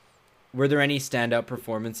 were there any standout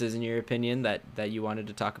performances in your opinion that you wanted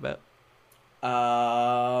to talk about?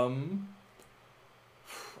 I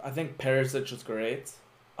think Perisic was great.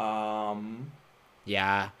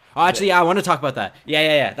 Yeah. Oh, actually, I want to talk about that.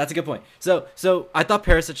 Yeah. That's a good point. So I thought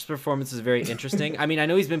Perisic's performance was very interesting. I mean, I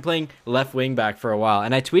know he's been playing left wing back for a while,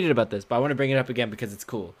 and I tweeted about this, but I want to bring it up again because it's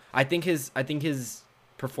cool. I think his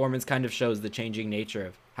performance kind of shows the changing nature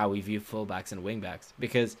of how we view fullbacks and wingbacks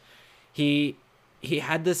because he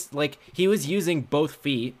had this, like, he was using both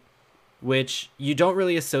feet which you don't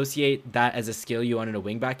really associate that as a skill you want in a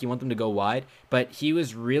wingback. You want them to go wide, but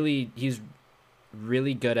he's really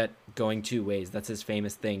good at going two ways. That's his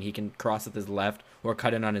famous thing. He can cross with his left or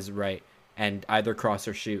cut in on his right and either cross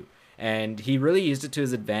or shoot. And he really used it to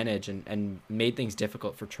his advantage and made things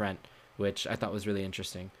difficult for Trent, which I thought was really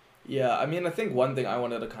interesting. Yeah, I mean, I think one thing I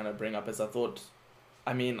wanted to kind of bring up is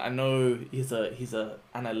I know he's a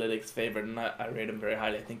analytics favorite, and I rate him very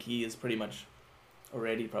highly. I think he is pretty much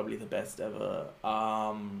already probably the best ever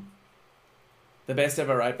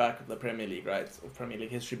right back of the Premier League, right? Or Premier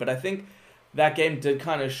League history. But I think that game did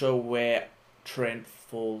kind of show where Trent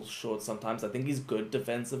falls short sometimes. I think he's good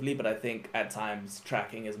defensively, but I think at times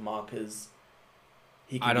tracking his markers,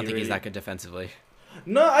 I don't think he's that good defensively.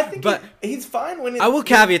 No, I think he's fine when it's... I will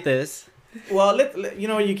caveat this. Well,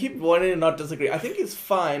 you keep wanting to not disagree. I think he's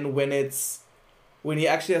fine when he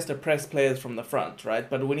actually has to press players from the front, right?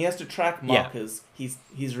 But when he has to track markers,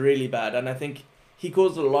 he's really bad. And I think he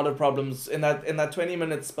caused a lot of problems in that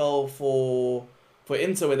 20-minute spell for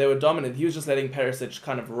Inter where they were dominant. He was just letting Perisic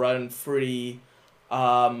kind of run free.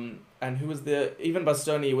 And who was there? Even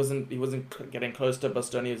Bastoni, he wasn't getting close to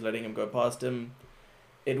Bastoni. He was letting him go past him.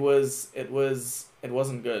 It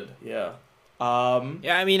wasn't good. Yeah.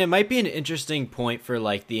 Yeah, I mean, it might be an interesting point for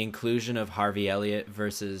like the inclusion of Harvey Elliott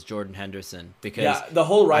versus Jordan Henderson because the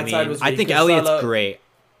whole right side was weak. I think Elliott's great.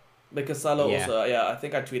 Because Salah also, I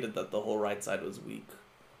think I tweeted that the whole right side was weak.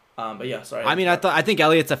 But yeah, sorry. I mean, I think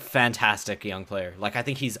Elliott's a fantastic young player. Like, I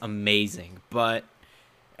think he's amazing. But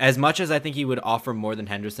as much as I think he would offer more than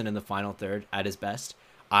Henderson in the final third at his best,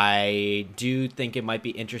 I do think it might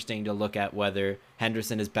be interesting to look at whether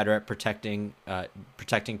Henderson is better at protecting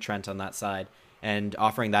Trent on that side and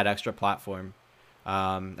offering that extra platform.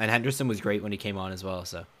 And Henderson was great when he came on as well.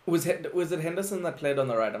 So was it Henderson that played on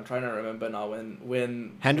the right? I'm trying to remember now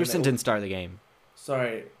when Henderson didn't start the game.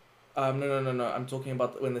 Sorry, no. I'm talking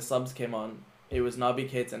about when the subs came on. It was Naby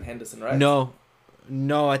Keita and Henderson, right?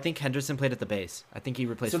 No, I think Henderson played at the base. I think he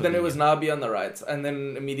replaced. So then it was Naby on the right, and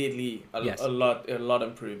then immediately a lot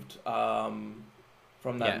improved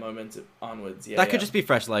from that moment onwards. Yeah, that could just be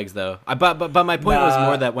fresh legs, though. But my point was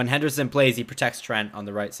more that when Henderson plays, he protects Trent on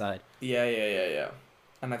the right side. Yeah.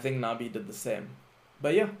 And I think Naby did the same.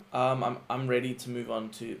 But yeah, I'm ready to move on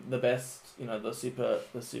to the best, the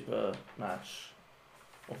super match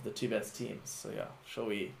of the two best teams. So yeah, shall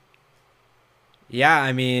we? Yeah,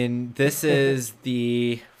 I mean, this is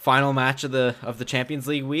the final match of the Champions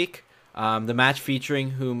League week. The match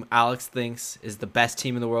featuring whom Alex thinks is the best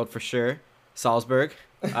team in the world for sure, Salzburg.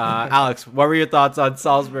 Alex, what were your thoughts on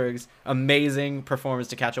Salzburg's amazing performance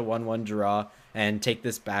to catch a 1-1 draw and take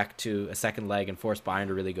this back to a second leg and force Bayern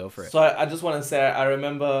to really go for it? So I just want to say I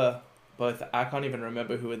remember both. I can't even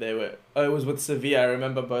remember who they were. Oh, it was with Sevilla. I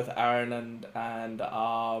remember both Aaron and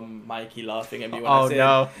Mikey laughing at me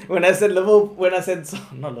when I said Liverpool. When I said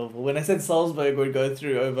not Liverpool. When I said Salzburg would go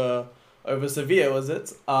through over Sevilla, was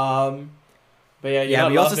it? But yeah,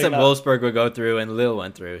 we also said Wolfsburg would go through and Lille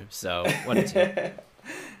went through. So what a team.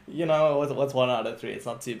 What's 1 out of 3? It's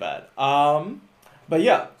not too bad. But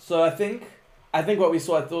yeah. So I think what we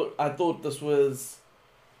saw. I thought this was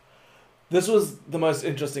the most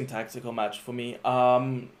interesting tactical match for me. I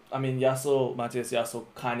mean, Matthias Yassel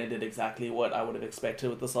kind of did exactly what I would have expected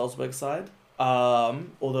with the Salzburg side.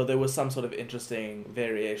 Although there was some sort of interesting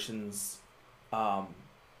variations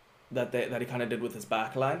that he kind of did with his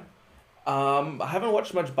backline. I haven't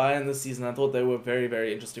watched much Bayern this season. I thought they were very,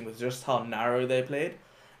 very interesting with just how narrow they played.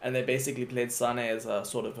 And they basically played Sané as a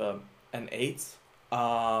sort of an 8.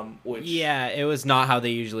 It was not how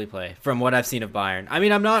they usually play from what I've seen of Bayern. I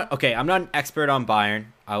mean, I'm not an expert on Bayern,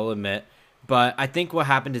 I will admit, but I think what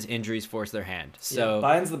happened is injuries forced their hand. So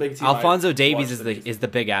Bayern's the big team. Alphonso Davies is the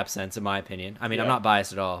big absence in my opinion. I mean, I'm not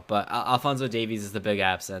biased at all, but Alphonso Davies is the big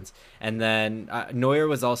absence. And then Neuer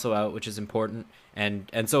was also out, which is important, and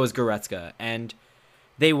so was Goretzka. And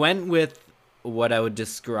they went with what I would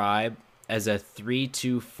describe as a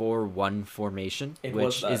 3-2-4-1 formation,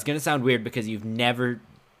 which is going to sound weird because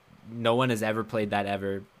no one has ever played that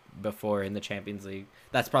ever before in the Champions League.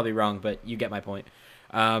 That's probably wrong, but you get my point.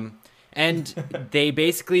 And they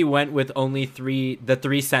basically went with only the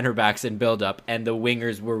three center backs in build-up, and the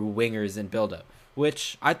wingers were wingers in build-up,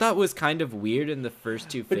 which I thought was kind of weird in the first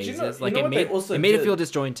two phases. It made it feel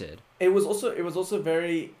disjointed. It was also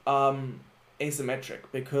very asymmetric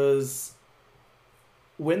because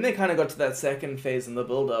when they kind of got to that second phase in the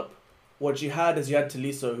build-up, what you had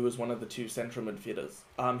Tolisso, who was one of the two central midfielders.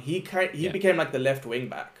 He became like the left wing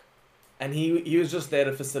back, and he was just there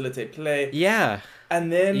to facilitate play. Yeah.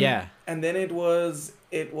 And then it was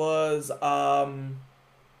I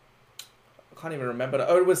can't even remember.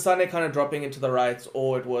 Oh, it was Sané kind of dropping into the right,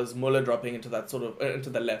 or it was Muller dropping into that sort of into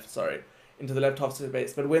the left. Sorry, into the left half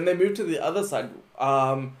space. But when they moved to the other side,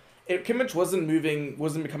 Kimmich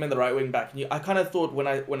wasn't becoming the right wing back. And I kind of thought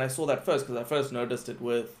when I saw that first, because I first noticed it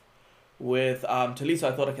with Tolisso,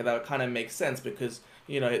 I thought, okay, that kind of makes sense because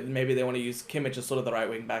maybe they want to use Kimmich as sort of the right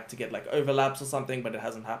wing back to get like overlaps or something, but it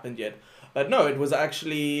hasn't happened yet. But no, it was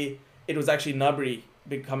actually Gnabry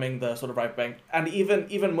becoming the sort of right back, and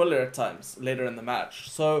even Muller at times later in the match.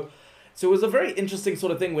 So it was a very interesting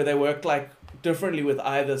sort of thing where they worked like differently with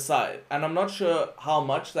either side, and I'm not sure how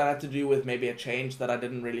much that had to do with maybe a change that I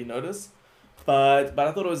didn't really notice, but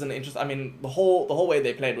I thought it was an interest. I mean, the whole way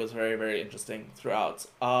they played was very, very interesting throughout.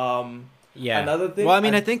 Yeah. Another thing. Well, I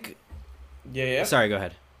mean, I think. Yeah. Sorry, go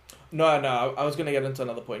ahead. No, I was gonna get into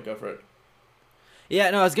another point. Go for it. Yeah,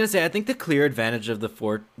 no, I was gonna say I think the clear advantage of the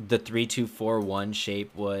 3-2-4-1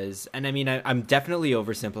 shape was, and I mean I'm definitely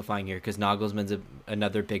oversimplifying here because Nagelsmann's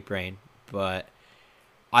another big brain, but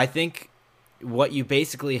I think what you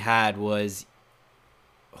basically had was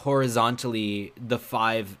horizontally the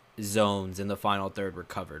 5 zones in the final third were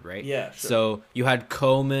covered, right? Yeah, sure. So you had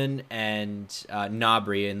Coman and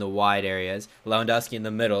Gnabry in the wide areas, Lewandowski in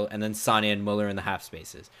the middle, and then Sané and Muller in the half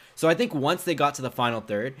spaces. So I think once they got to the final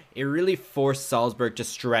third, it really forced Salzburg to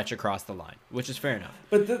stretch across the line, which is fair enough.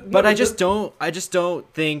 But I just don't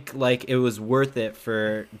think like it was worth it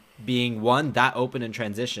for being, one, that open in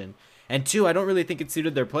transition, and two, I don't really think it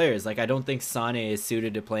suited their players. Like, I don't think Sané is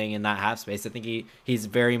suited to playing in that half space. I think he's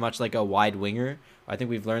very much like a wide winger. I think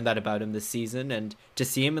we've learned that about him this season, and to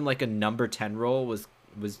see him in like a number 10 role was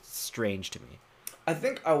strange to me. I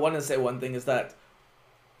think I want to say one thing is that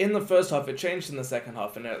in the first half, it changed in the second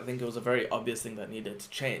half, and I think it was a very obvious thing that needed to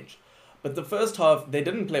change. But the first half, they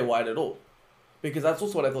didn't play wide at all, because that's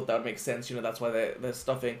also what I thought that would make sense. That's why they're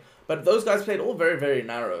stuffing. But those guys played all very, very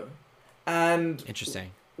narrow. And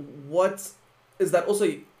interesting. What is that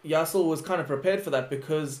also, Yassel was kind of prepared for that,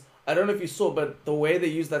 because I don't know if you saw, but the way they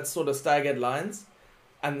used that sort of staggered lines,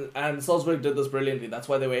 and Salzburg did this brilliantly. That's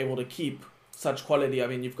why they were able to keep such quality. I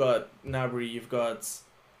mean, you've got Gnabry, you've got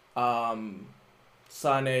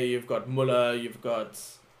Sané, you've got Muller, you've got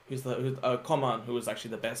Coman, who was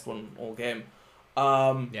actually the best one all game.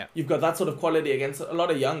 You've got that sort of quality against a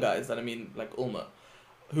lot of young guys. That, I mean, like Ulmer,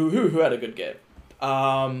 who had a good game.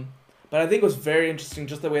 But I think it was very interesting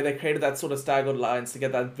just the way they created that sort of staggered lines to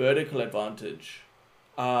get that vertical advantage.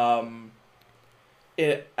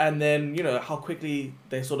 And then, how quickly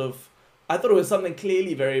they sort of... I thought it was something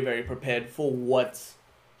clearly very, very prepared for what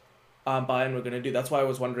Bayern were going to do. That's why I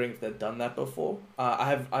was wondering if they'd done that before.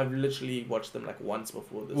 I've literally watched them like once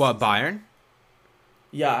before this. What, Bayern?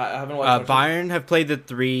 Yeah, I haven't watched Bayern have played the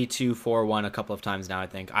 3-2-4-1 a couple of times now, I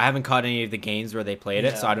think. I haven't caught any of the games where they played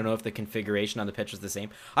it, so I don't know if the configuration on the pitch was the same.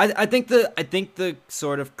 I think the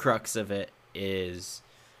sort of crux of it is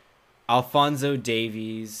Alphonso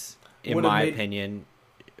Davies, in my opinion,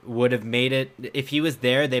 would have made it. If he was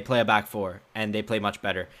there, they play a back four, and they play much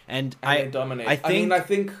better. And they dominate. I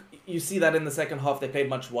think you see that in the second half, they played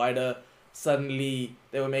much wider. Suddenly,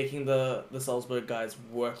 they were making the Salzburg guys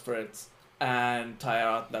work for it and tire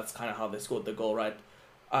out. That's kind of how they scored the goal, right?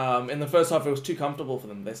 In the first half, it was too comfortable for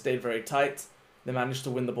them. They stayed very tight. They managed to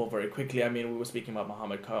win the ball very quickly. I mean, we were speaking about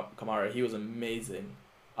Mohamed Kamara. He was amazing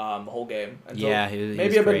the whole game. He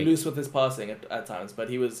maybe a bit loose with his passing at times, but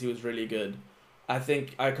he was really good. I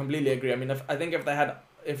think I completely agree. I mean, if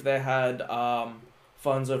they had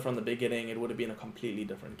Fonzo from the beginning, it would have been a completely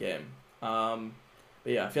different game.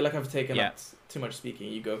 But yeah, I feel like I've taken up too much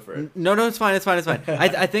speaking. You go for it. No, it's fine.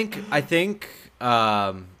 I think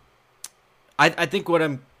what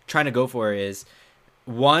I'm trying to go for is,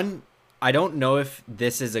 one, I don't know if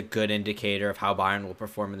this is a good indicator of how Bayern will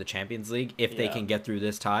perform in the Champions League if they can get through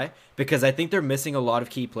this tie, because I think they're missing a lot of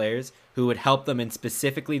key players who would help them in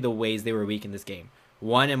specifically the ways they were weak in this game.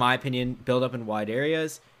 One, in my opinion, build up in wide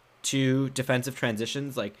areas. Two, defensive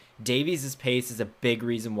transitions. Like, Davies' pace is a big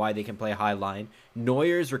reason why they can play high line.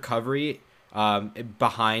 Neuer's recovery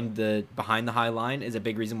behind the high line is a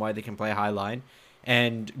big reason why they can play high line.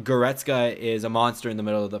 And Goretzka is a monster in the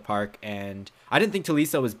middle of the park, and I didn't think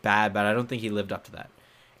Tolisso was bad, but I don't think he lived up to that.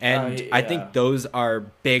 And I think those are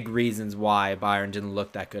big reasons why Bayern didn't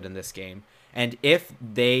look that good in this game. And if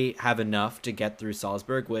they have enough to get through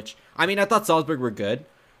Salzburg, which, I mean, I thought Salzburg were good,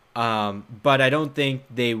 but I don't think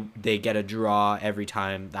they get a draw every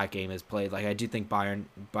time that game is played. Like, I do think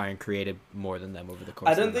Bayern created more than them over the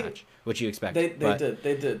course of the match, which you expect. They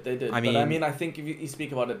did. I mean, I think if you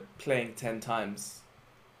speak about it playing 10 times,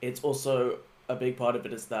 it's also a big part of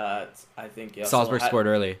it is that I think Salzburg scored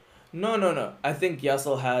early. No. I think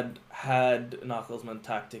Yassel had Nagelsmann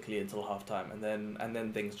tactically until halftime, and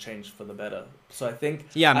then things changed for the better. So I think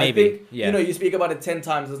Yeah, maybe. I think Yeah. you speak about it 10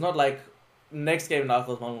 times. It's not like next game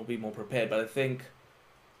Nagelsmann will be more prepared, but I think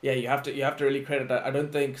you have to really credit that. I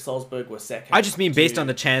don't think Salzburg was second. I just mean based on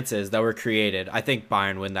the chances that were created, I think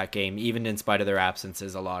Bayern win that game, even in spite of their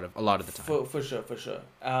absences a lot of the time. For sure.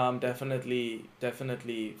 Definitely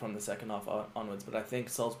from the second half onwards. But I think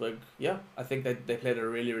Salzburg, I think they played a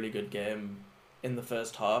really, really good game in the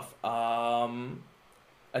first half. Adamu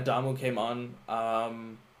came on.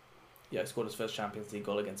 Scored his first Champions League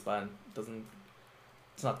goal against Bayern.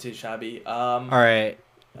 It's not too shabby. All right.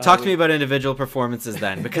 Talk to me about individual performances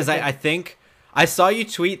then, because I think I saw you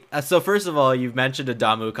tweet. So first of all, you've mentioned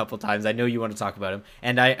Adamu a couple times. I know you want to talk about him,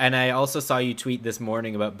 and I also saw you tweet this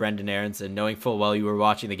morning about Brendan Aronson, knowing full well you were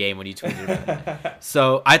watching the game when you tweeted about him.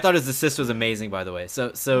 So I thought his assist was amazing, by the way.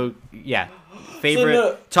 So yeah,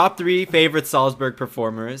 top 3 favorite Salzburg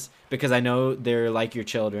performers, because I know they're like your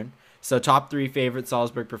children. So top 3 favorite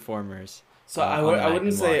Salzburg performers. So I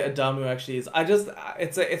wouldn't say Adamu actually is.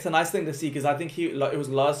 It's a nice thing to see, because I think it was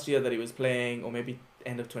last year that he was playing, or maybe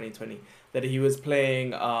end of 2020, that he was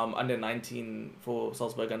playing under 19 for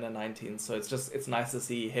Salzburg under 19. So it's nice to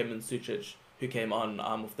see him and Sucic, who came on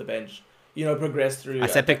off the bench, progress through. I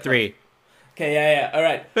said pick 3. Okay, yeah, all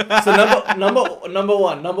right. So number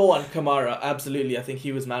one, Kamara, absolutely. I think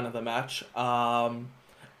he was man of the match.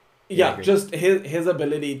 Just his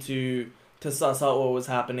ability to suss out what was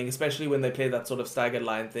happening, especially when they played that sort of staggered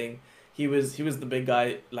line thing. He was the big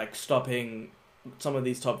guy, like stopping some of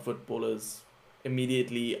these top footballers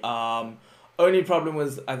immediately. Only problem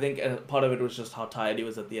was, I think part of it was just how tired he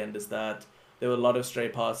was at the end, is that there were a lot of stray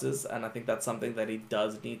passes, and I think that's something that he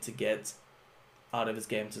does need to get out of his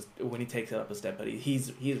game just when he takes it up a step, but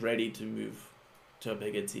he's ready to move to a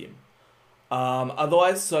bigger team.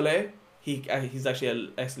 Otherwise, Solé, he's actually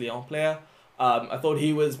an ex-Lyon player. I thought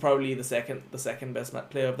he was probably the second best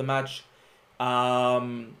player of the match.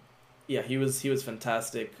 He was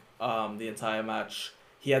fantastic the entire match.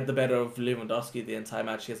 He had the better of Lewandowski the entire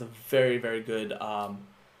match. He has a very, very good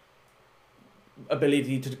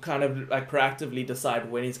ability to kind of like proactively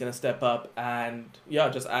decide when he's going to step up and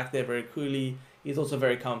just act there very coolly. He's also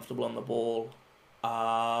very comfortable on the ball.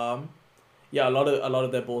 A lot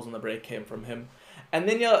of their balls on the break came from him. And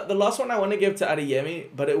then the last one I want to give to Adeyemi,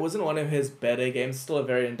 but it wasn't one of his better games. Still a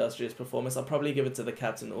very industrious performance. I'll probably give it to the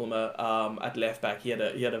captain Ulmer at left back. He had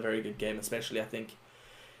a very good game, especially I think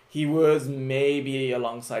he was maybe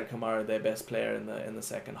alongside Kamara their best player in the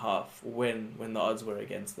second half when the odds were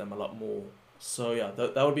against them a lot more. So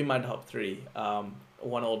that would be my top 3.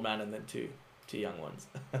 One old man and then two young ones.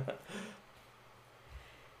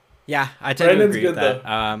 Yeah, I tend to agree with that.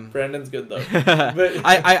 Brandon's good though. But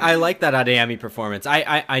I like that Adeyemi performance.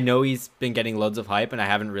 I know he's been getting loads of hype, and I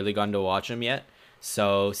haven't really gone to watch him yet.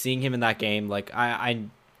 So seeing him in that game, like I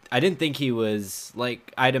didn't think he was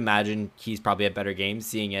like, I'd imagine he's probably had better games,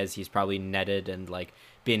 seeing as he's probably netted and like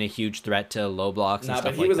being a huge threat to low blocks and stuff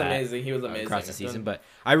like that. But he was amazing. He was amazing across the season. But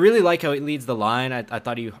I really like how he leads the line. I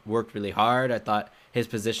thought he worked really hard. I thought his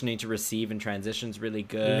positioning to receive in transition's really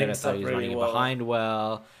good. I thought he was running behind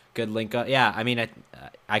well. Good link up. Yeah, I mean,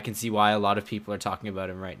 I can see why a lot of people are talking about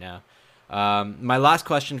him right now. My last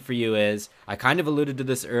question for you is, I kind of alluded to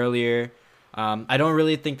this earlier. I don't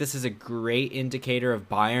really think this is a great indicator of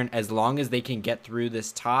Bayern as long as they can get through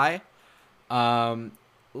this tie.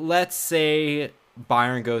 Let's say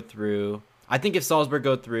Bayern go through. I think if Salzburg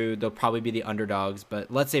go through, they'll probably be the underdogs.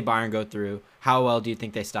 But let's say Bayern go through. How well do you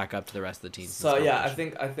think they stack up to the rest of the teams? So I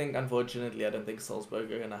think unfortunately, I don't think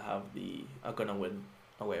Salzburg are gonna win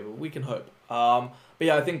away, but we can hope. But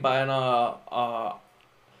I think Bayern are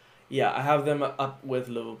I have them up with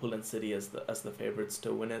Liverpool and City as the favorites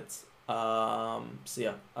to win it. I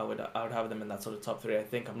would have them in that sort of top 3. I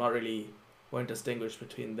think I'm not really going to distinguish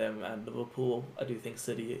between them and Liverpool. I do think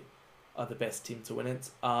City are the best team to win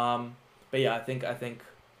it. I think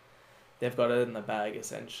they've got it in the bag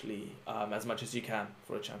essentially, as much as you can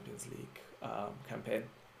for a Champions League campaign.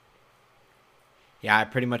 Yeah, I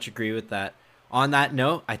pretty much agree with that. On that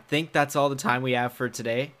note, I think that's all the time we have for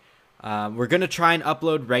today. We're going to try and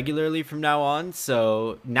upload regularly from now on,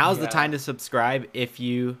 so now's the time to subscribe if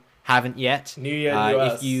you haven't yet. New Year, new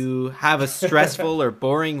us. If you have a stressful or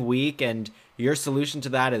boring week and your solution to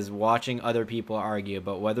that is watching other people argue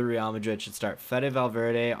about whether Real Madrid should start Fede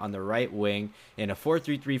Valverde on the right wing in a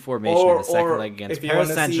 4-3-3 formation in the second leg against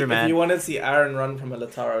Paris Saint-Germain. If you want to see Aaron run from a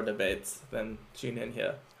Lautaro debate, then tune in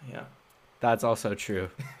here. Yeah, that's also true.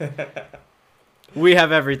 We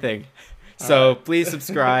have everything. So please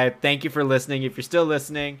subscribe. Thank you for listening if you're still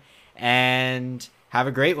listening. And Have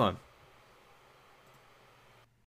a great one.